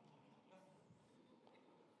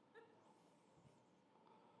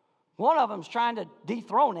 One of them's trying to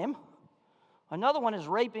dethrone him. Another one is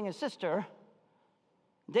raping his sister.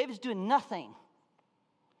 David's doing nothing.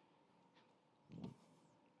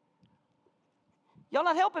 Y'all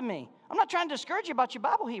not helping me. I'm not trying to discourage you about your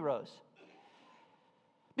Bible heroes.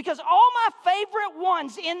 Because all my favorite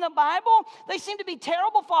ones in the Bible, they seem to be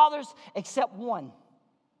terrible fathers except one.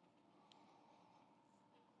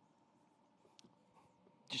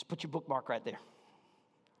 Just put your bookmark right there.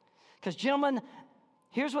 Because, gentlemen,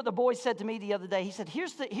 here's what the boy said to me the other day. He said,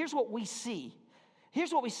 here's what we see.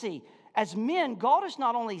 Here's what we see. As men, God has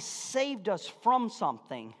not only saved us from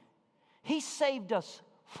something, He saved us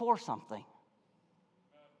for something.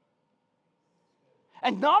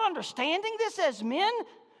 And not understanding this as men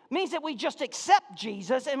means that we just accept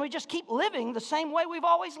Jesus and we just keep living the same way we've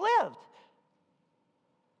always lived.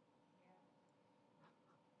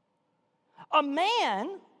 A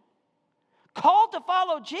man called to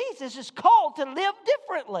follow Jesus is called to live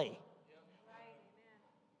differently.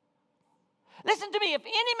 Listen to me, if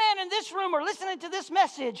any man in this room or listening to this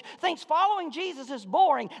message thinks following Jesus is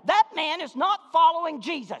boring, that man is not following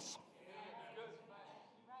Jesus.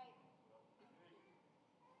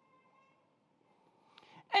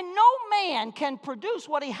 And no man can produce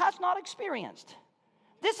what he has not experienced.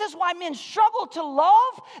 This is why men struggle to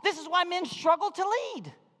love. This is why men struggle to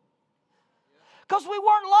lead. Because we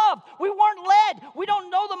weren't loved. We weren't led. We don't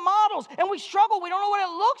know the models. And we struggle. We don't know what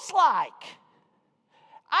it looks like.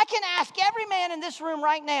 I can ask every man in this room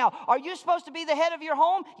right now, are you supposed to be the head of your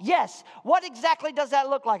home? Yes. What exactly does that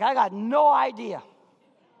look like? I got no idea.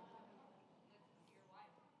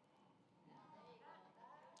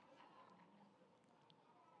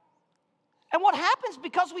 And what happens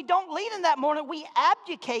because we don't lead in that morning, we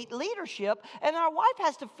abdicate leadership, and our wife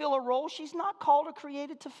has to fill a role she's not called or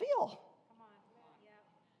created to fill.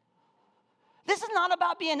 This is not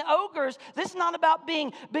about being ogres. This is not about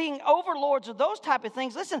being overlords or those type of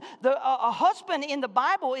things. Listen, a husband in the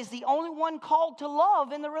Bible is the only one called to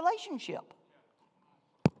love in the relationship.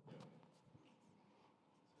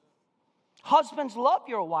 Husbands, love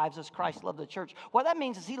your wives as Christ loved the church. What that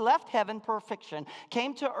means is He left heaven, perfection,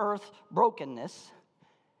 came to earth, brokenness.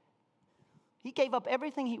 He gave up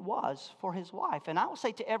everything He was for His wife. And I will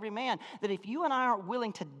say to every man that if you and I aren't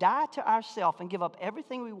willing to die to ourselves and give up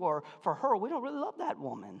everything we were for her, we don't really love that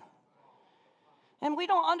woman. And we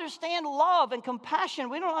don't understand love and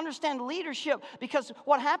compassion. We don't understand leadership, because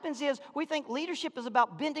what happens is we think leadership is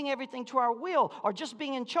about bending everything to our will, or just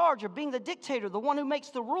being in charge, or being the dictator, the one who makes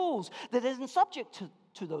the rules that isn't subject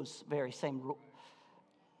to those very same rules.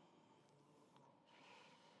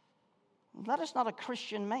 That is not a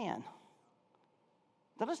Christian man.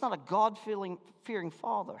 That is not a God-fearing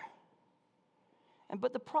father.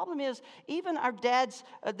 But the problem is, even our dads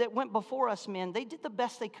that went before us men, they did the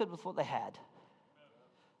best they could with what they had.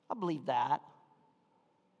 I believe that.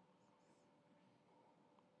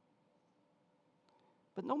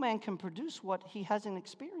 But no man can produce what he hasn't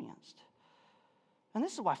experienced. And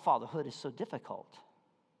this is why fatherhood is so difficult.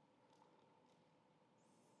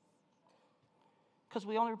 Because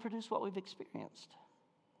we only produce what we've experienced.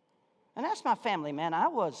 And that's my family, man. I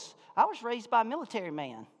was raised by a military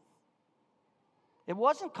man. It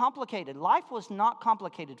wasn't complicated. Life was not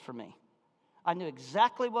complicated for me. I knew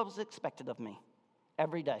exactly what was expected of me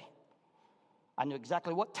every day. I knew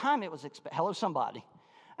exactly what time it was expected. Hello, somebody.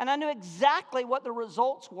 And I knew exactly what the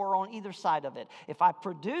results were on either side of it. If I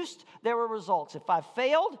produced, there were results. If I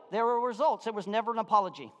failed, there were results. It was never an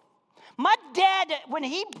apology. My dad, when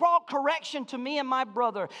he brought correction to me and my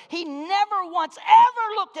brother, he never once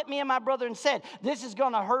ever looked at me and my brother and said, this is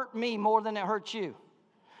going to hurt me more than it hurts you.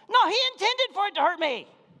 No, he intended for it to hurt me.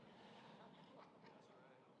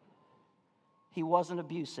 He wasn't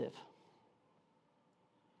abusive.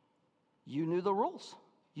 You knew the rules.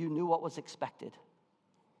 You knew what was expected.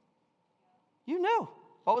 You knew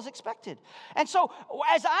what was expected. And so,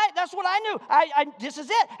 that's what I knew. This is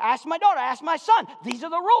it. I asked my daughter, I asked my son. These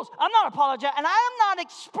are the rules. I'm not apologizing, and I am not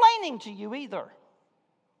explaining to you either.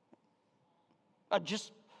 And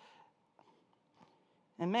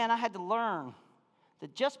man, I had to learn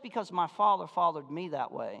that just because my father fathered me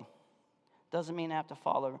that way doesn't mean I have to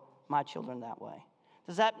father my children that way.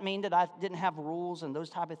 Does that mean that I didn't have rules and those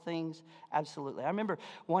type of things? Absolutely. I remember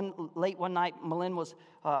late one night,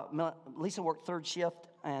 Lisa worked third shift,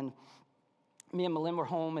 and me and Malin were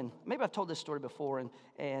home, and maybe I've told this story before,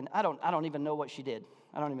 and I don't even know what she did.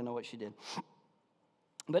 I don't even know what she did.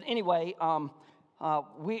 But anyway,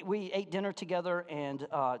 we ate dinner together, and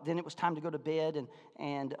then it was time to go to bed,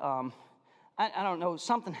 and I don't know,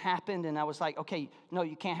 something happened, and I was like, okay, no,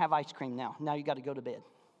 you can't have ice cream now. Now you got to go to bed.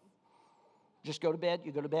 Just go to bed.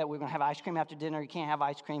 You go to bed. We're going to have ice cream after dinner. You can't have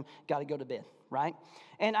ice cream. Got to go to bed, right?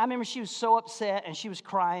 And I remember she was so upset, and she was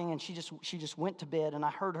crying, and she just went to bed. And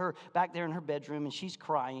I heard her back there in her bedroom, and she's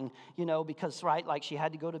crying, because, right, like she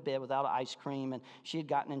had to go to bed without ice cream, and she had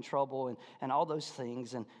gotten in trouble, and all those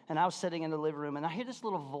things. And I was sitting in the living room, and I hear this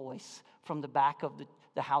little voice from the back of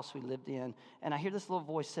the house we lived in. And I hear this little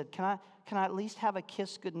voice said, can I at least have a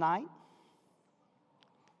kiss goodnight?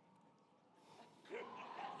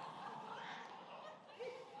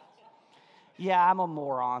 Yeah, I'm a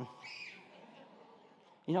moron.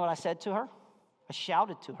 You know what I said to her? I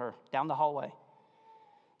shouted to her down the hallway.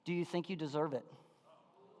 Do you think you deserve it?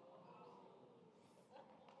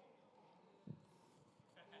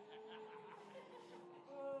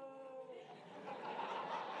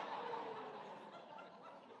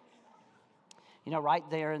 Right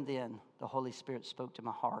there and then, the Holy Spirit spoke to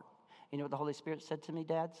my heart. You know what the Holy Spirit said to me,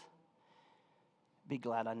 dads? Be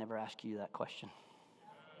glad I never asked you that question.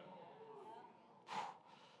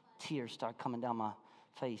 Tears started coming down my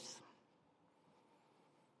face.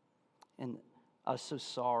 And I was so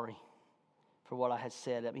sorry for what I had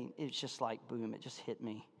said. I mean, it's just like, boom, it just hit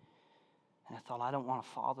me. And I thought, I don't want to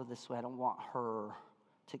father this way. I don't want her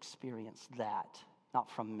to experience that,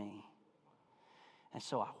 not from me. And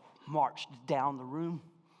so I marched down the room,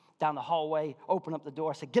 down the hallway, opened up the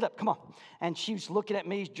door. I said, get up, come on. And she was looking at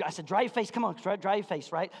me. I said, dry your face, come on, dry your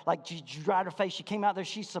face, right? Like she dried her face. She came out there.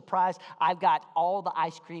 She's surprised. I've got all the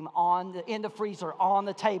ice cream in the freezer on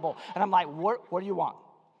the table. And I'm like, what do you want?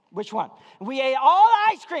 Which one? We ate all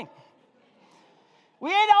the ice cream. We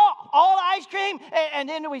ate all the ice cream, and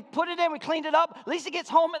then we put it in, we cleaned it up. Lisa gets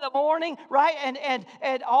home in the morning, right?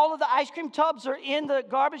 And all of the ice cream tubs are in the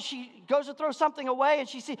garbage. She goes to throw something away, and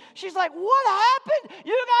she's like, what happened?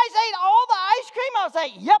 You guys ate all the ice cream? I was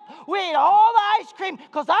like, yep, we ate all the ice cream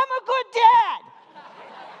because I'm a good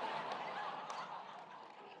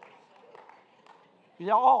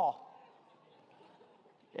dad. All.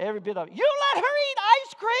 Every bit of it. You let her eat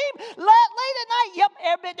ice cream late at night. Yep,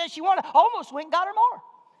 every bit that she wanted. Almost went and got her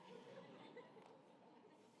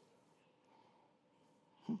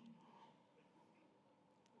more.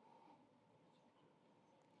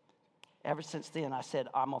 Ever since then, I said,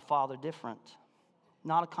 I'm a father different.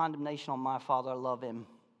 Not a condemnation on my father. I love him.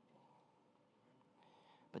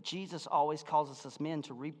 But Jesus always calls us as men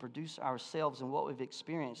to reproduce ourselves in what we've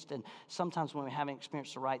experienced. And sometimes when we haven't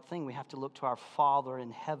experienced the right thing, we have to look to our Father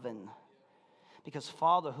in heaven. Because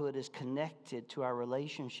fatherhood is connected to our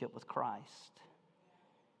relationship with Christ.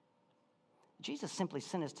 Jesus simply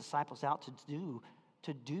sent his disciples out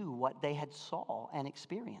to do what they had saw and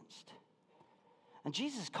experienced. And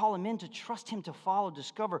Jesus is calling men to trust him, to follow,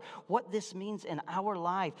 discover what this means in our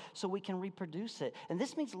life so we can reproduce it. And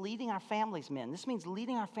this means leading our families, men. This means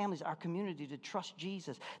leading our families, our community to trust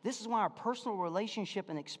Jesus. This is why our personal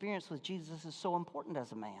relationship and experience with Jesus is so important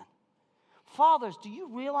as a man. Fathers, do you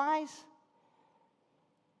realize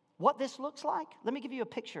what this looks like? Let me give you a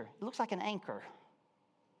picture. It looks like an anchor.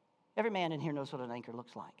 Every man in here knows what an anchor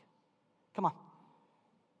looks like. Come on.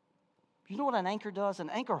 You know what an anchor does? An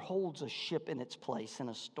anchor holds a ship in its place in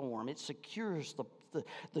a storm. It secures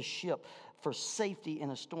the ship for safety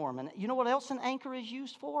in a storm. And you know what else an anchor is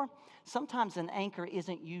used for? Sometimes an anchor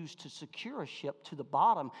isn't used to secure a ship to the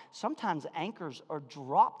bottom. Sometimes anchors are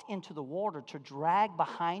dropped into the water to drag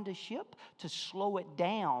behind a ship to slow it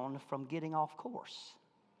down from getting off course.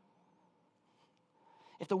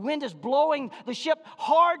 If the wind is blowing the ship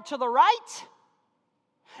hard to the right,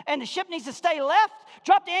 and the ship needs to stay left,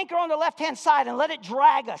 drop the anchor on the left-hand side and let it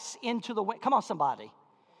drag us into the wind. Come on, somebody.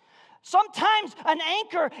 Sometimes an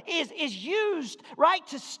anchor is used, right,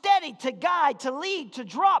 to steady, to guide, to lead, to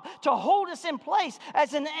drop, to hold us in place.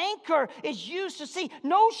 As an anchor is used to see,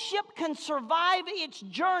 no ship can survive its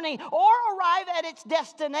journey or arrive at its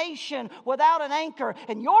destination without an anchor.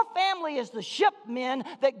 And your family is the ship, men,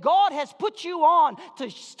 that God has put you on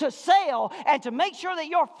to sail and to make sure that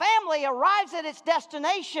your family arrives at its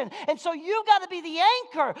destination. And so you've got to be the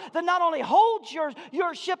anchor that not only holds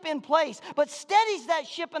your ship in place, but steadies that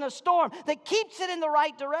ship in a storm, that keeps it in the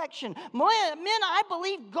right direction. Men, I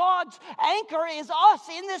believe God's anchor is us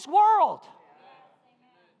in this world.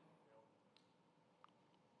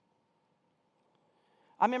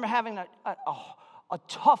 I remember having a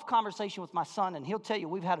tough conversation with my son, and he'll tell you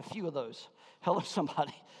we've had a few of those. Hello,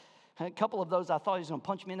 somebody. A couple of those I thought he was going to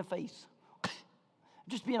punch me in the face.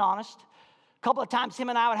 Just being honest. A couple of times him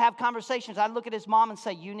and I would have conversations. I'd look at his mom and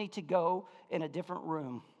say, you need to go in a different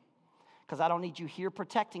room, because I don't need you here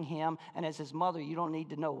protecting him. And as his mother, you don't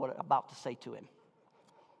need to know what I'm about to say to him.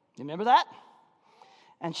 You remember that?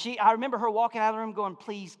 And I remember her walking out of the room going,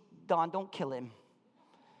 please, Don, don't kill him.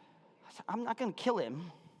 I'm not going to kill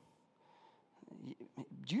him.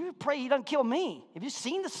 Do you pray he doesn't kill me? Have you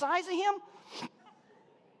seen the size of him?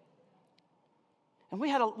 And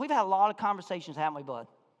we've had a lot of conversations, haven't we, bud?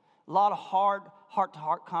 A lot of hard,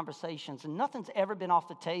 heart-to-heart conversations, and nothing's ever been off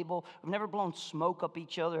the table. We've never blown smoke up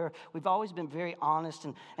each other. We've always been very honest.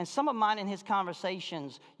 And some of mine in his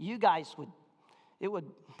conversations, you guys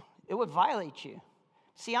would violate you.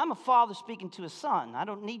 See, I'm a father speaking to a son. I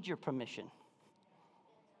don't need your permission.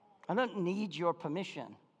 I don't need your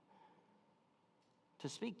permission to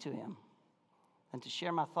speak to him and to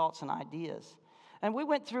share my thoughts and ideas. And we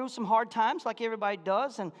went through some hard times like everybody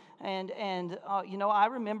does. And I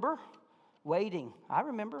remember waiting. I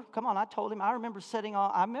remember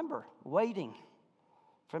waiting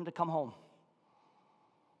for him to come home.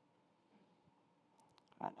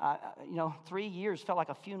 3 years felt like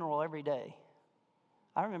a funeral every day.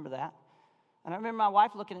 I remember that. And I remember my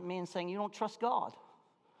wife looking at me and saying, you don't trust God.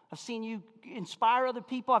 I've seen you inspire other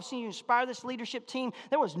people. I've seen you inspire this leadership team.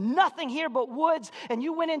 There was nothing here but woods, and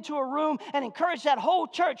you went into a room and encouraged that whole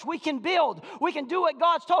church. We can build. We can do what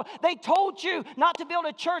God's told. They told you not to build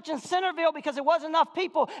a church in Centerville because there wasn't enough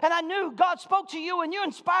people, and I knew God spoke to you, and you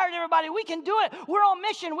inspired everybody. We can do it. We're on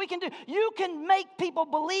mission. We can do. You can make people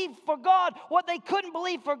believe for God what they couldn't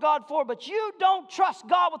believe for God for, but you don't trust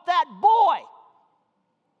God with that boy.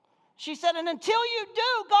 She said, and until you do,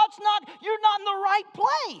 you're not in the right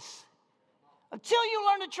place. Until you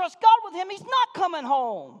learn to trust God with him, he's not coming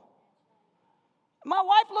home. My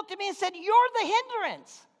wife looked at me and said, you're the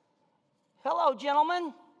hindrance. Hello,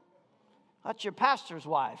 gentlemen. That's your pastor's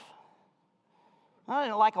wife. I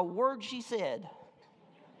didn't like a word she said.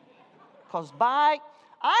 Because I'm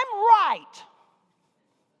right.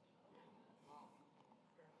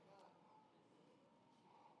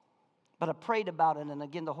 But I prayed about it, and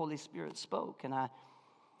again, the Holy Spirit spoke. And I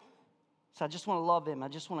just want to love him. I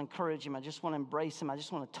just want to encourage him. I just want to embrace him. I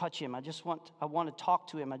just want to touch him. I want to talk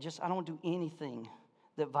to him. I don't want to do anything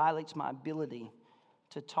that violates my ability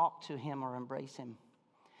to talk to him or embrace him.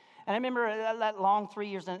 And I remember that long 3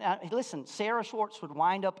 years. And listen, Sarah Schwartz would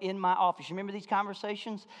wind up in my office. You remember these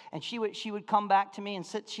conversations? And she would come back to me and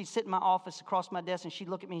she'd sit in my office across my desk, and she'd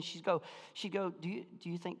look at me and she'd go, do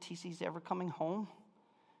you think TC's ever coming home?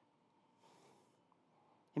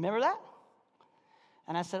 You remember that?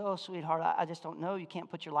 And I said, oh, sweetheart, I just don't know. You can't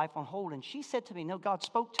put your life on hold. And she said to me, no, God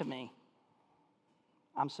spoke to me.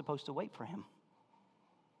 I'm supposed to wait for him.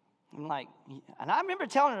 I'm like, and I remember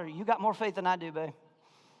telling her, you got more faith than I do, babe.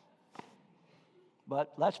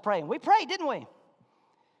 But let's pray. And we prayed, didn't we? And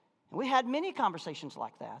we had many conversations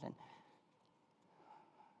like that. And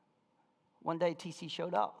one day TC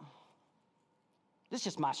showed up. This is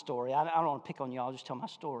just my story. I don't want to pick on y'all. I'll just tell my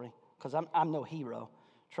story because I'm no hero.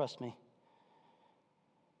 Trust me.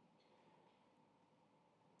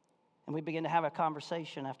 And we began to have a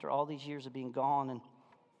conversation after all these years of being gone. And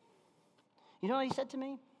you know what he said to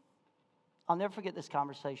me? I'll never forget this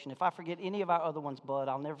conversation. If I forget any of our other ones, Bud,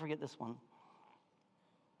 I'll never forget this one.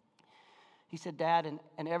 He said, Dad,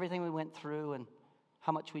 and everything we went through and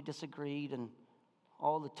how much we disagreed and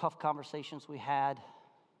all the tough conversations we had,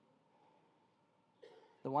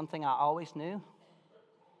 the one thing I always knew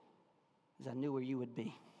is I knew where you would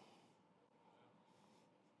be.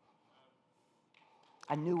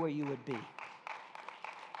 I knew where you would be.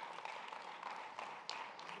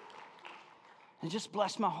 It just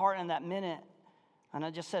blessed my heart in that minute. And I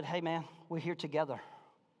just said, hey, man, we're here together.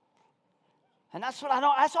 And that's what I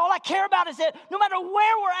know. That's all I care about is that no matter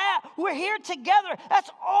where we're at, we're here together. That's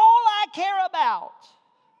all I care about.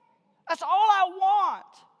 That's all I want.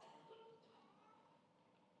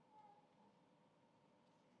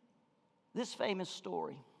 This famous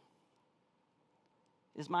story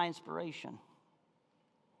is my inspiration.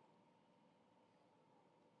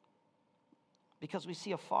 Because we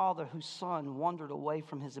see a father whose son wandered away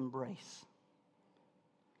from his embrace.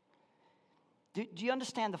 Do you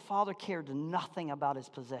understand the father cared nothing about his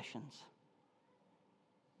possessions?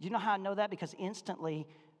 Do you know how I know that? Because instantly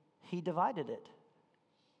he divided it.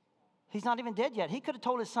 He's not even dead yet. He could have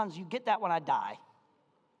told his sons, you get that when I die.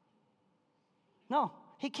 No.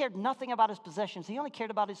 He cared nothing about his possessions. He only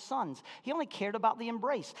cared about his sons. He only cared about the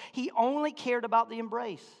embrace. He only cared about the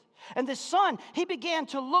embrace. And this son, he began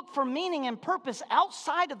to look for meaning and purpose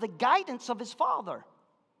outside of the guidance of his father.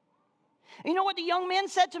 You know what the young men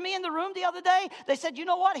said to me in the room the other day? They said, you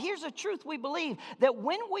know what? Here's the truth we believe, that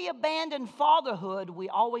when we abandon fatherhood, we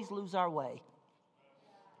always lose our way.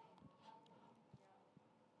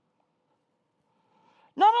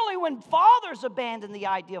 Not only when fathers abandon the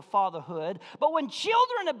idea of fatherhood, but when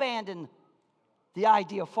children abandon the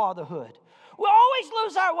idea of fatherhood. We always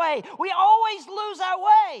lose our way. We always lose our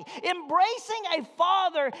way. Embracing a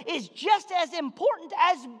father is just as important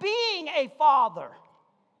as being a father.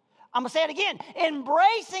 I'm going to say it again.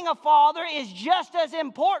 Embracing a father is just as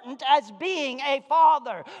important as being a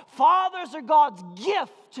father. Fathers are God's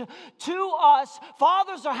gift to us.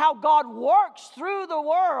 Fathers are how God works through the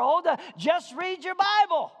world. Just read your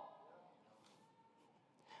Bible.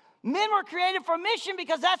 Men were created for mission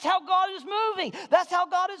because that's how God is moving. That's how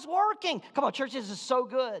God is working. Come on, church, this is so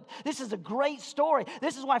good. This is a great story.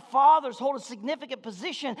 This is why fathers hold a significant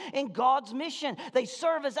position in God's mission. They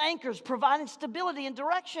serve as anchors, providing stability and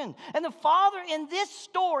direction. And the father in this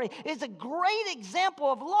story is a great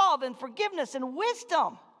example of love and forgiveness and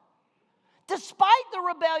wisdom. Despite the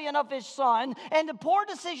rebellion of his son and the poor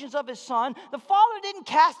decisions of his son, the father didn't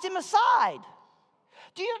cast him aside.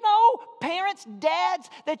 Do you know, parents, dads,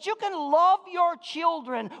 that you can love your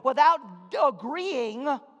children without agreeing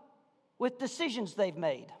with decisions they've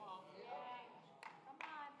made?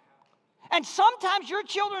 And sometimes your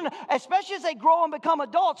children, especially as they grow and become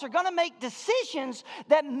adults, are going to make decisions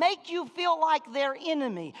that make you feel like their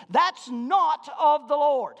enemy. That's not of the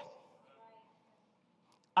Lord.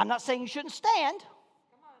 I'm not saying you shouldn't stand.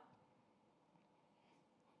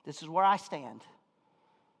 This is where I stand.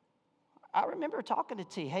 I remember talking to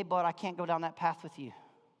T. Hey, bud, I can't go down that path with you.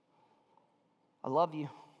 I love you,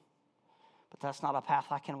 but that's not a path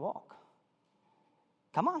I can walk.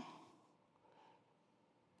 Come on.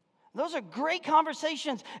 Those are great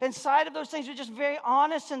conversations. Inside of those things, we're just very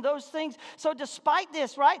honest in those things. So despite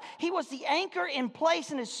this, right, he was the anchor in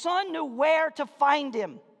place, and his son knew where to find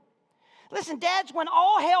him. Listen, dads, when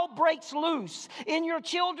all hell breaks loose in your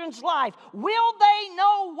children's life, will they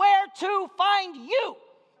know where to find you?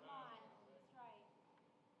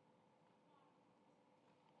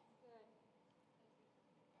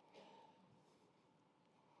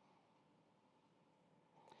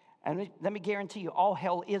 And let me guarantee you, all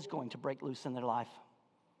hell is going to break loose in their life.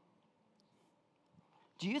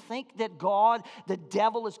 Do you think that the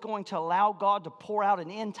devil is going to allow God to pour out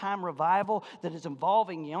an end-time revival that is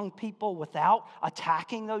involving young people without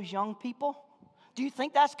attacking those young people? Do you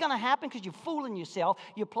think that's going to happen? Because you're fooling yourself.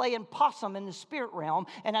 You're playing possum in the spirit realm,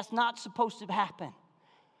 and that's not supposed to happen.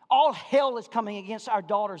 All hell is coming against our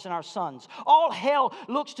daughters and our sons. All hell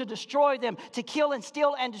looks to destroy them, to kill and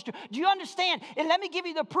steal and destroy. Do you understand? And let me give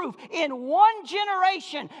you the proof. In one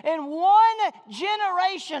generation,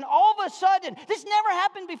 all of a sudden, this never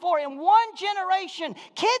happened before. In one generation,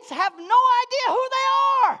 kids have no idea who they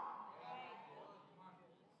are.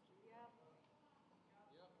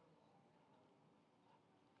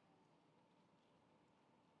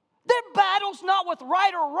 Their battle's not with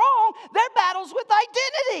right or wrong. Their battle's with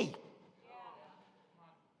identity.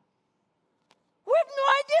 We have no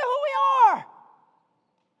idea who we are.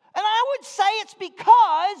 And I would say it's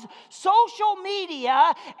because social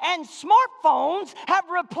media and smartphones have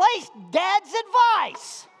replaced dad's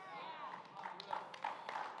advice.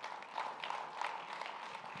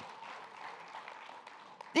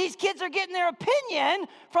 These kids are getting their opinion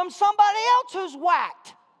from somebody else who's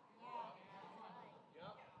whacked.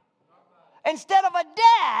 Instead of a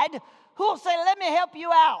dad who will say, let me help you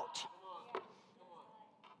out.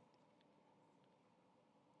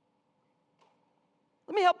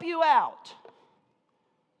 Let me help you out.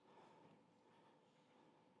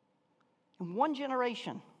 In one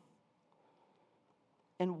generation,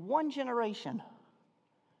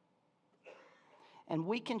 and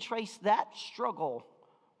we can trace that struggle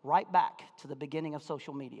right back to the beginning of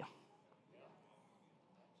social media.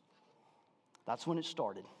 That's when it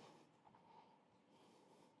started.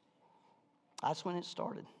 That's when it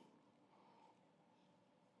started.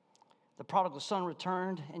 The prodigal son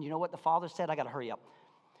returned, and you know what the father said? I got to hurry up.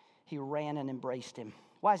 He ran and embraced him.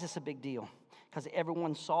 Why is this a big deal? Because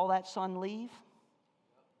everyone saw that son leave,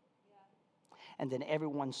 and then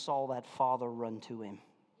everyone saw that father run to him.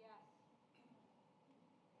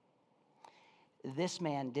 This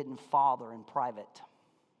man didn't father in private.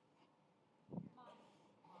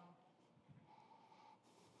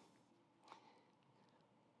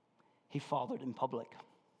 He fathered in public.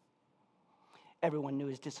 Everyone knew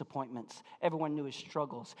his disappointments. Everyone knew his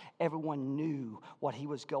struggles. Everyone knew what he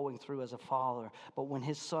was going through as a father. But when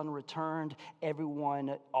his son returned,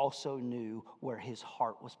 everyone also knew where his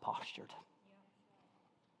heart was postured.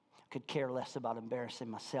 I could care less about embarrassing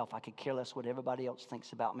myself. I could care less what everybody else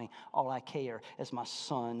thinks about me. All I care is my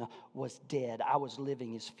son was dead. I was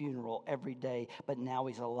living his funeral every day, but now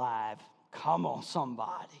he's alive. Come on,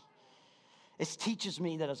 somebody. It teaches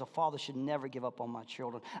me that as a father, I should never give up on my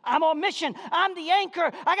children. I'm on mission. I'm the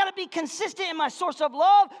anchor. I got to be consistent in my source of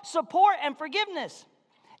love, support, and forgiveness.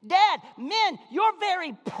 Dad, men, your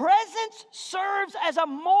very presence serves as a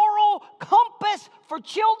moral compass for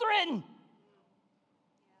children.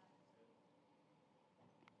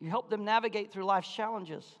 You help them navigate through life's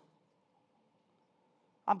challenges.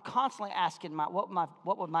 I'm constantly asking what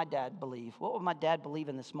would my dad believe? What would my dad believe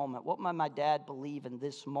in this moment? What would my dad believe in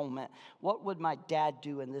this moment? What would my dad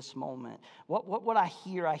do in this moment? What would I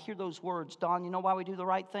hear? I hear those words, Don, you know why we do the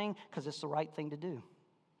right thing? Because it's the right thing to do.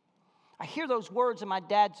 I hear those words in my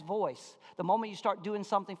dad's voice. The moment you start doing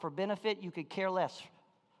something for benefit, you could care less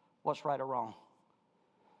what's right or wrong.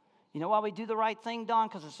 You know why we do the right thing, Don?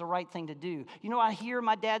 Because it's the right thing to do. You know, I hear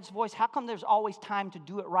my dad's voice. How come there's always time to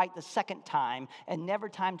do it right the second time and never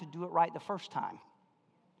time to do it right the first time?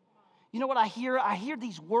 You know what I hear? I hear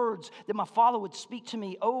these words that my father would speak to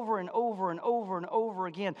me over and over and over and over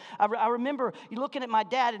again. I remember looking at my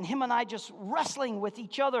dad and him and I just wrestling with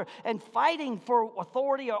each other and fighting for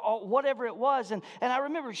authority or whatever it was. And I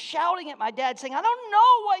remember shouting at my dad saying, I don't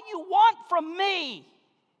know what you want from me.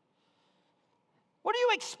 What do you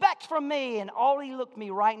expect from me? And all he looked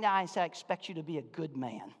me right in the eye and said, I expect you to be a good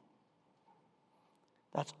man.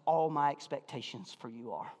 That's all my expectations for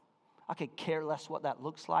you are. I could care less what that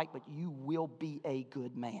looks like, but you will be a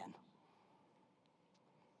good man.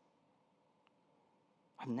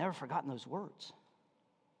 I've never forgotten those words.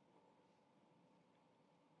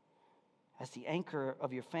 As the anchor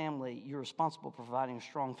of your family, you're responsible for providing a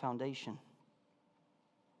strong foundation.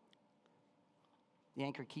 The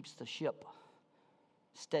anchor keeps the ship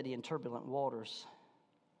steady in turbulent waters.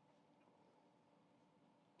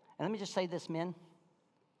 And let me just say this, men,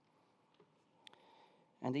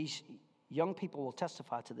 and these young people will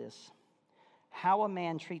testify to this. How a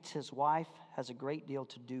man treats his wife has a great deal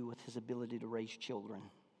to do with his ability to raise children.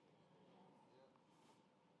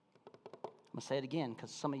 I'm going to say it again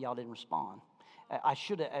because some of y'all didn't respond.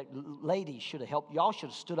 Ladies should have helped. Y'all should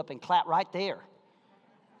have stood up and clapped right there.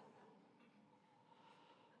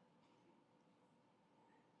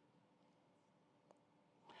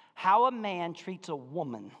 How a man treats a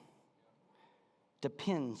woman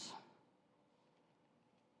depends.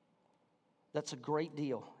 That's a great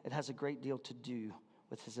deal. It has a great deal to do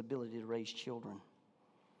with his ability to raise children.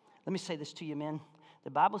 Let me say this to you, men.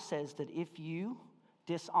 The Bible says that if you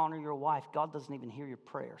dishonor your wife, God doesn't even hear your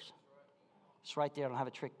prayers. It's right there. I don't have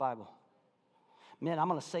a trick Bible. Men, I'm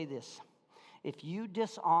going to say this. If you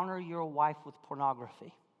dishonor your wife with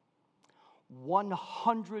pornography,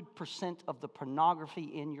 100% of the pornography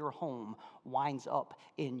in your home winds up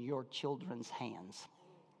in your children's hands.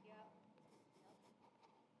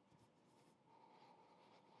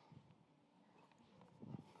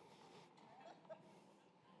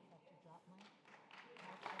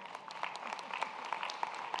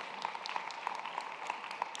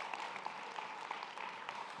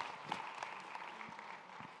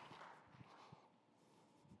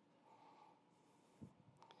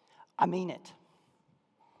 I mean it.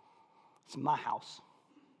 It's my house.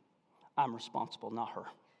 I'm responsible, not her.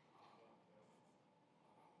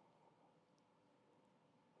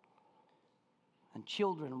 And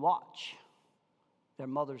children watch their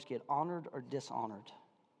mothers get honored or dishonored.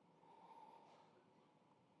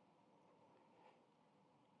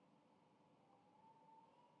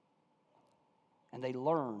 And they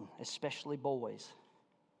learn, especially boys,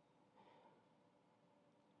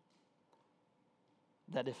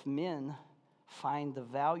 that if men find the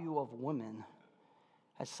value of women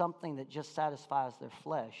as something that just satisfies their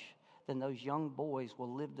flesh, then those young boys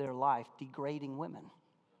will live their life degrading women.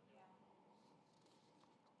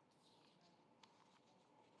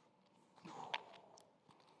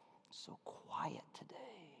 So quiet today.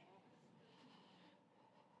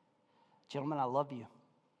 Gentlemen, I love you.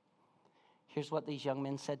 Here's what these young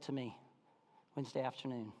men said to me Wednesday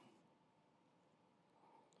afternoon.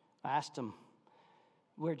 I asked them,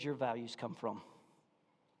 where'd your values come from?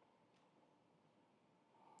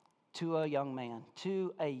 To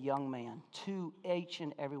each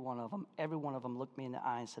and every one of them looked me in the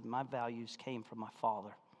eye and said, my values came from my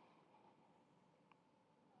father.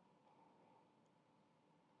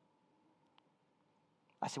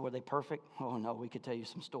 I said, were they perfect? Oh no, we could tell you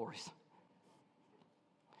some stories.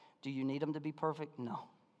 Do you need them to be perfect? No.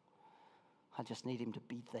 I just need him to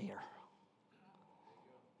be there.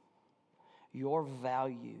 Your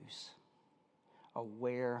values are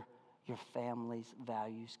where your family's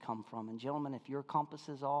values come from. And gentlemen, if your compass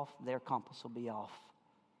is off, their compass will be off.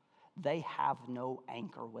 They have no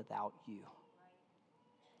anchor without you.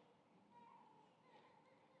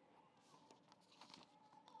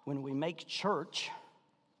 When we make church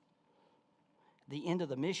the end of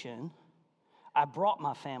the mission, I brought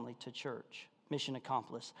my family to church. Mission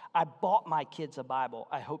accomplished. I bought my kids a Bible.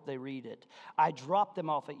 I hope they read it. I dropped them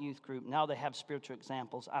off at youth group. Now they have spiritual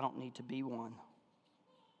examples. I don't need to be one.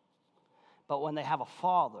 But when they have a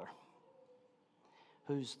father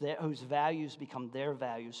whose values become their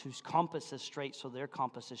values, whose compass is straight so their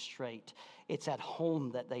compass is straight, it's at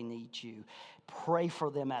home that they need you. Pray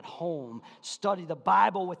for them at home. Study the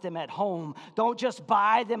Bible with them at home. Don't just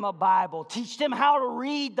buy them a Bible. Teach them how to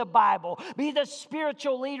read the Bible. Be the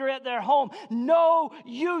spiritual leader at their home. No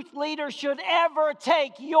youth leader should ever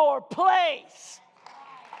take your place.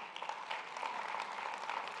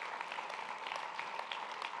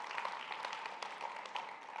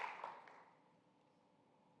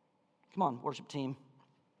 Come on, worship team.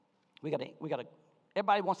 We gotta,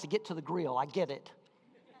 everybody wants to get to the grill. I get it.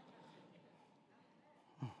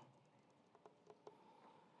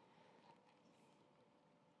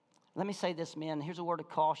 Let me say this, men. Here's a word of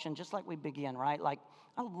caution, just like we begin, right? Like,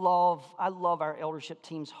 I love our eldership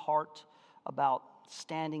team's heart about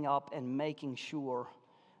standing up and making sure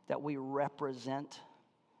that we represent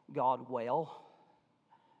God well,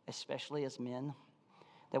 especially as men,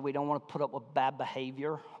 that we don't want to put up with bad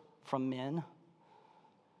behavior from men.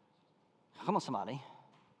 Come on, somebody.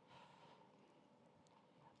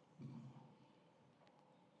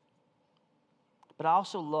 But I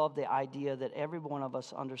also love the idea that every one of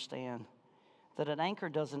us understand that an anchor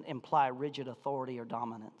doesn't imply rigid authority or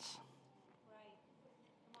dominance.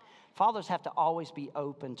 Fathers have to always be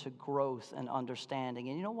open to growth and understanding.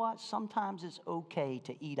 And you know what? Sometimes it's okay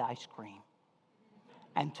to eat ice cream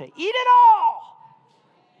and to eat it all.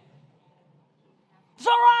 It's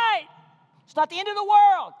all right. It's not the end of the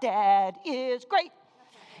world. Dad is great.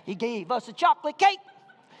 He gave us a chocolate cake.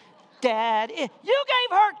 You gave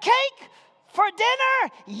her cake for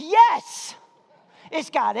dinner? Yes. It's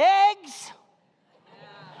got eggs.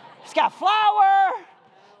 It's got flour.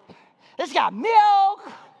 It's got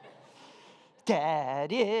milk.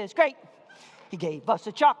 Dad is great. He gave us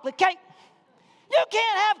a chocolate cake. You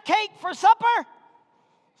can't have cake for supper.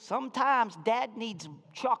 Sometimes Dad needs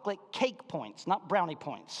chocolate cake points, not brownie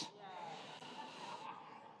points.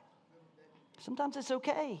 Sometimes it's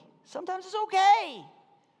okay. Sometimes it's okay.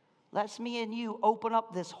 Let's me and you open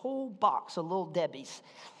up this whole box of Little Debbie's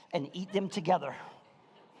and eat them together.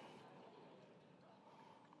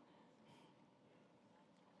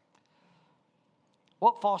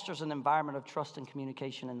 What fosters an environment of trust and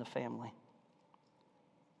communication in the family?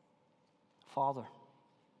 Father,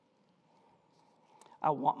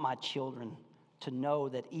 I want my children to know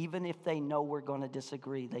that even if they know we're going to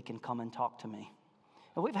disagree, they can come and talk to me.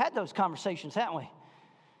 And we've had those conversations, haven't we?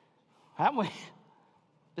 Haven't we?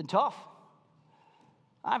 Been tough.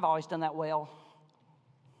 I've always done that well.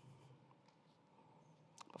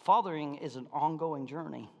 But fathering is an ongoing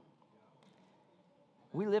journey.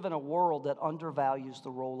 We live in a world that undervalues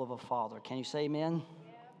the role of a father. Can you say amen?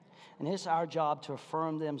 Yeah. And it's our job to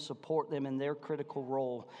affirm them, support them in their critical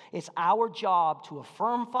role. It's our job to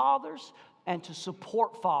affirm fathers and to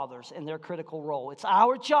support fathers in their critical role. It's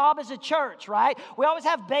our job as a church, right? We always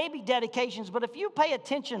have baby dedications, but if you pay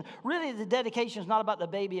attention, really the dedication is not about the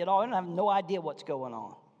baby at all. You don't have no idea what's going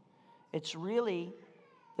on. It's really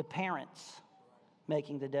the parents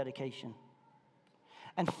making the dedication.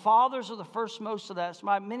 And fathers are the first most of that. That's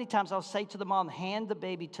why many times I'll say to the mom, hand the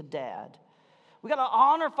baby to dad. We got to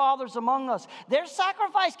honor fathers among us. Their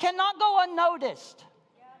sacrifice cannot go unnoticed.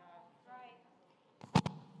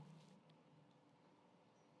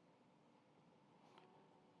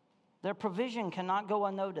 Their provision cannot go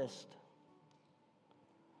unnoticed.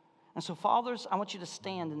 And so, fathers, I want you to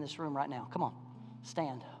stand in this room right now. Come on,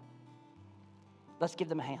 stand. Let's give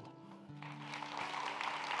them a hand.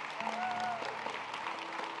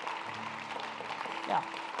 Yeah.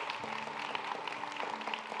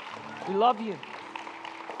 We love you.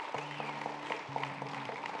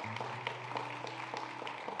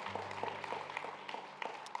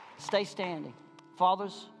 Stay standing.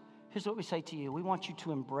 Fathers, here's what we say to you. We want you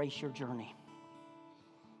to embrace your journey.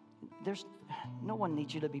 No one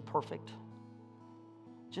needs you to be perfect.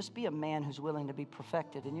 Just be a man who's willing to be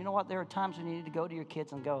perfected. And you know what? There are times when you need to go to your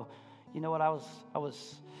kids and go, you know what? I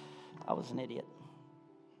was an idiot.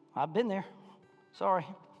 I've been there. Sorry.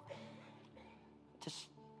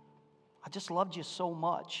 I just loved you so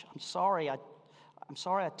much. I'm sorry. I'm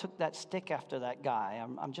sorry I took that stick after that guy.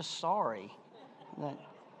 I'm just sorry. I'm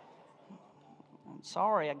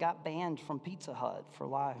sorry I got banned from Pizza Hut for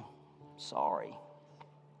lying. Sorry.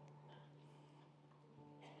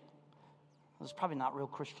 It was probably not real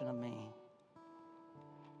Christian of me.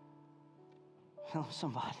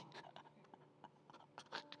 Somebody.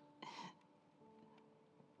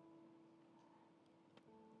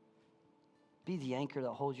 Be the anchor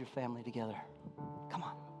that holds your family together. Come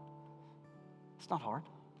on. It's not hard.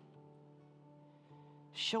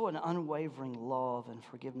 Show an unwavering love and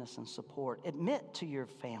forgiveness and support. Admit to your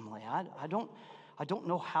family, I don't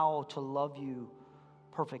know how to love you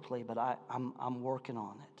perfectly, but I'm working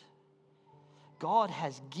on it. God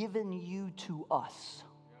has given you to us.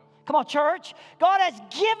 Come on, church. God has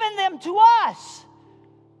given them to us.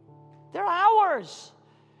 They're ours.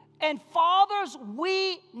 And fathers,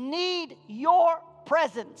 we need your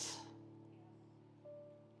presence.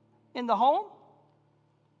 In the home,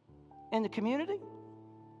 in the community,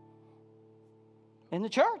 in the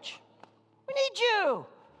church. We need you.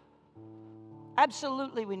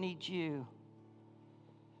 Absolutely, we need you.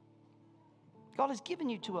 God has given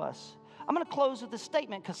you to us. I'm going to close with this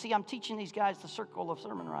statement because, see, I'm teaching these guys the circle of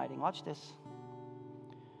sermon writing. Watch this.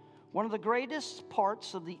 One of the greatest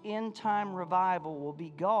parts of the end time revival will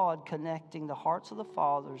be God connecting the hearts of the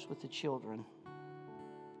fathers with the children.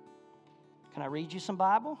 Can I read you some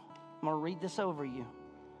Bible? I'm going to read this over you.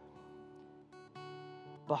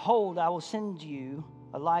 Behold, I will send you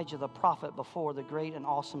Elijah the prophet before the great and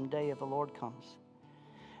awesome day of the Lord comes.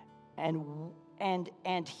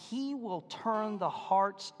 And he will turn the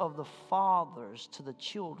hearts of the fathers to the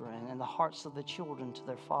children and the hearts of the children to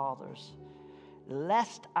their fathers,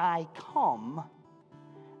 lest I come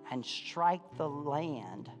and strike the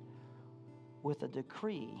land with a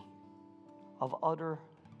decree of utter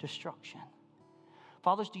destruction.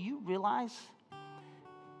 Fathers, do you realize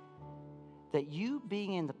that you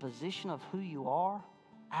being in the position of who you are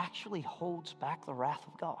actually holds back the wrath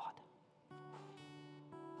of God?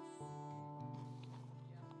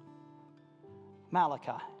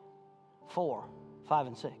 Malachi 4, 5,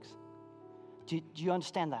 and 6. Do you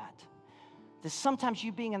understand that? That sometimes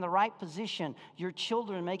you being in the right position, your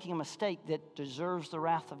children making a mistake that deserves the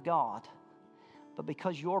wrath of God, but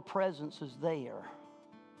because your presence is there,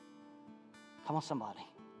 come on, somebody.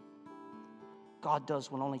 God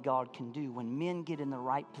does what only God can do. When men get in the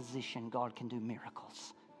right position, God can do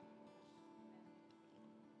miracles.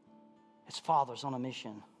 It's fathers on a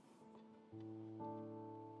mission.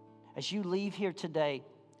 As you leave here today,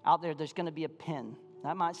 out there's going to be a pin.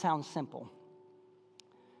 That might sound simple.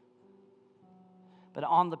 But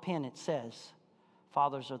on the pin it says,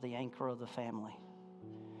 fathers are the anchor of the family.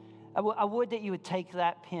 I would that you would take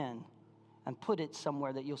that pin and put it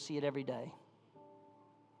somewhere that you'll see it every day.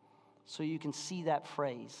 So you can see that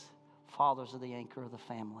phrase, fathers are the anchor of the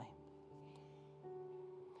family.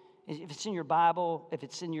 If it's in your Bible, if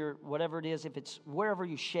it's in your whatever it is, if it's wherever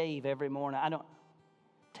you shave every morning,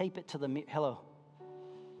 tape it to the mirror. Hello.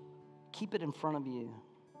 Keep it in front of you.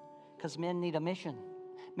 Because men need a mission.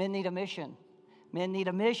 Men need a mission. Men need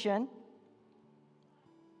a mission.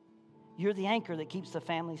 You're the anchor that keeps the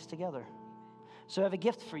families together. So I have a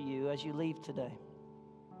gift for you as you leave today.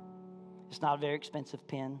 It's not a very expensive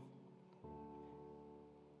pen.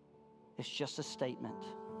 It's just a statement.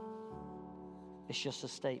 It's just a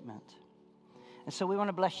statement. And so we want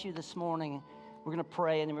to bless you this morning. We're going to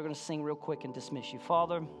pray and then we're going to sing real quick and dismiss you.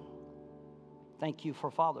 Father, thank you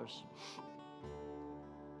for fathers.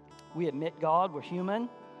 We admit, God, we're human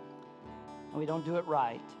and we don't do it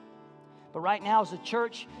right. But right now as a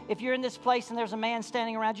church, if you're in this place and there's a man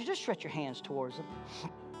standing around you, just stretch your hands towards him.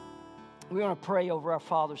 We want to pray over our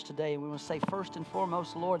fathers today, and we want to say first and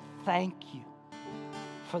foremost, Lord, thank you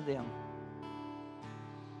for them.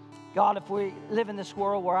 God, if we live in this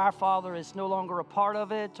world where our father is no longer a part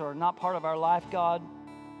of it or not part of our life, God,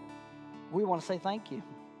 we want to say thank you.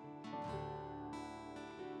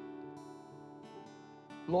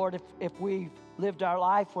 Lord, if we've lived our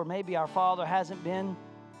life where maybe our father hasn't been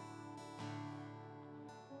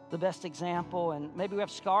the best example, and maybe we have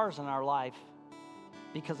scars in our life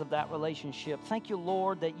because of that relationship. Thank you,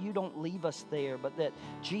 Lord, that you don't leave us there, but that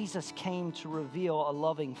Jesus came to reveal a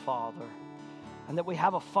loving Father, and that we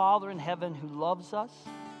have a Father in heaven who loves us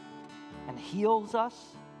and heals us.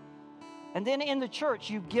 And then in the church,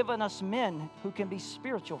 you've given us men who can be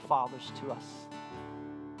spiritual fathers to us.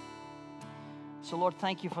 So, Lord,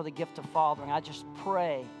 thank you for the gift of fathering. I just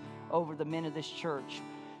pray over the men of this church.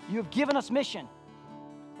 You have given us mission,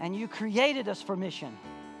 and you created us for mission.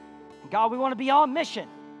 God, we want to be on mission.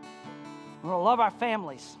 We want to love our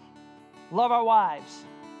families, love our wives.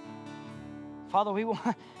 Father, we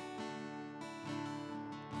want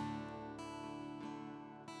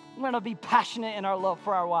to be passionate in our love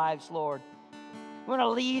for our wives, Lord. We want to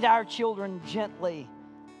lead our children gently.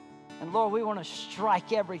 And Lord, we want to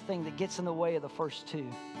strike everything that gets in the way of the first two.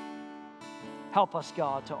 Help us,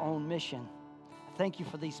 God, to own mission. I thank you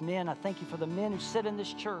for these men. I thank you for the men who sit in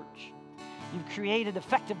this church. You've created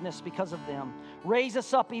effectiveness because of them. Raise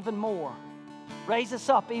us up even more Raise us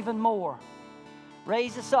up even more.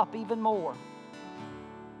 Raise us up even more.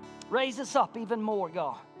 Raise us up even more,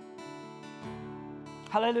 God.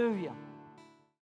 Hallelujah.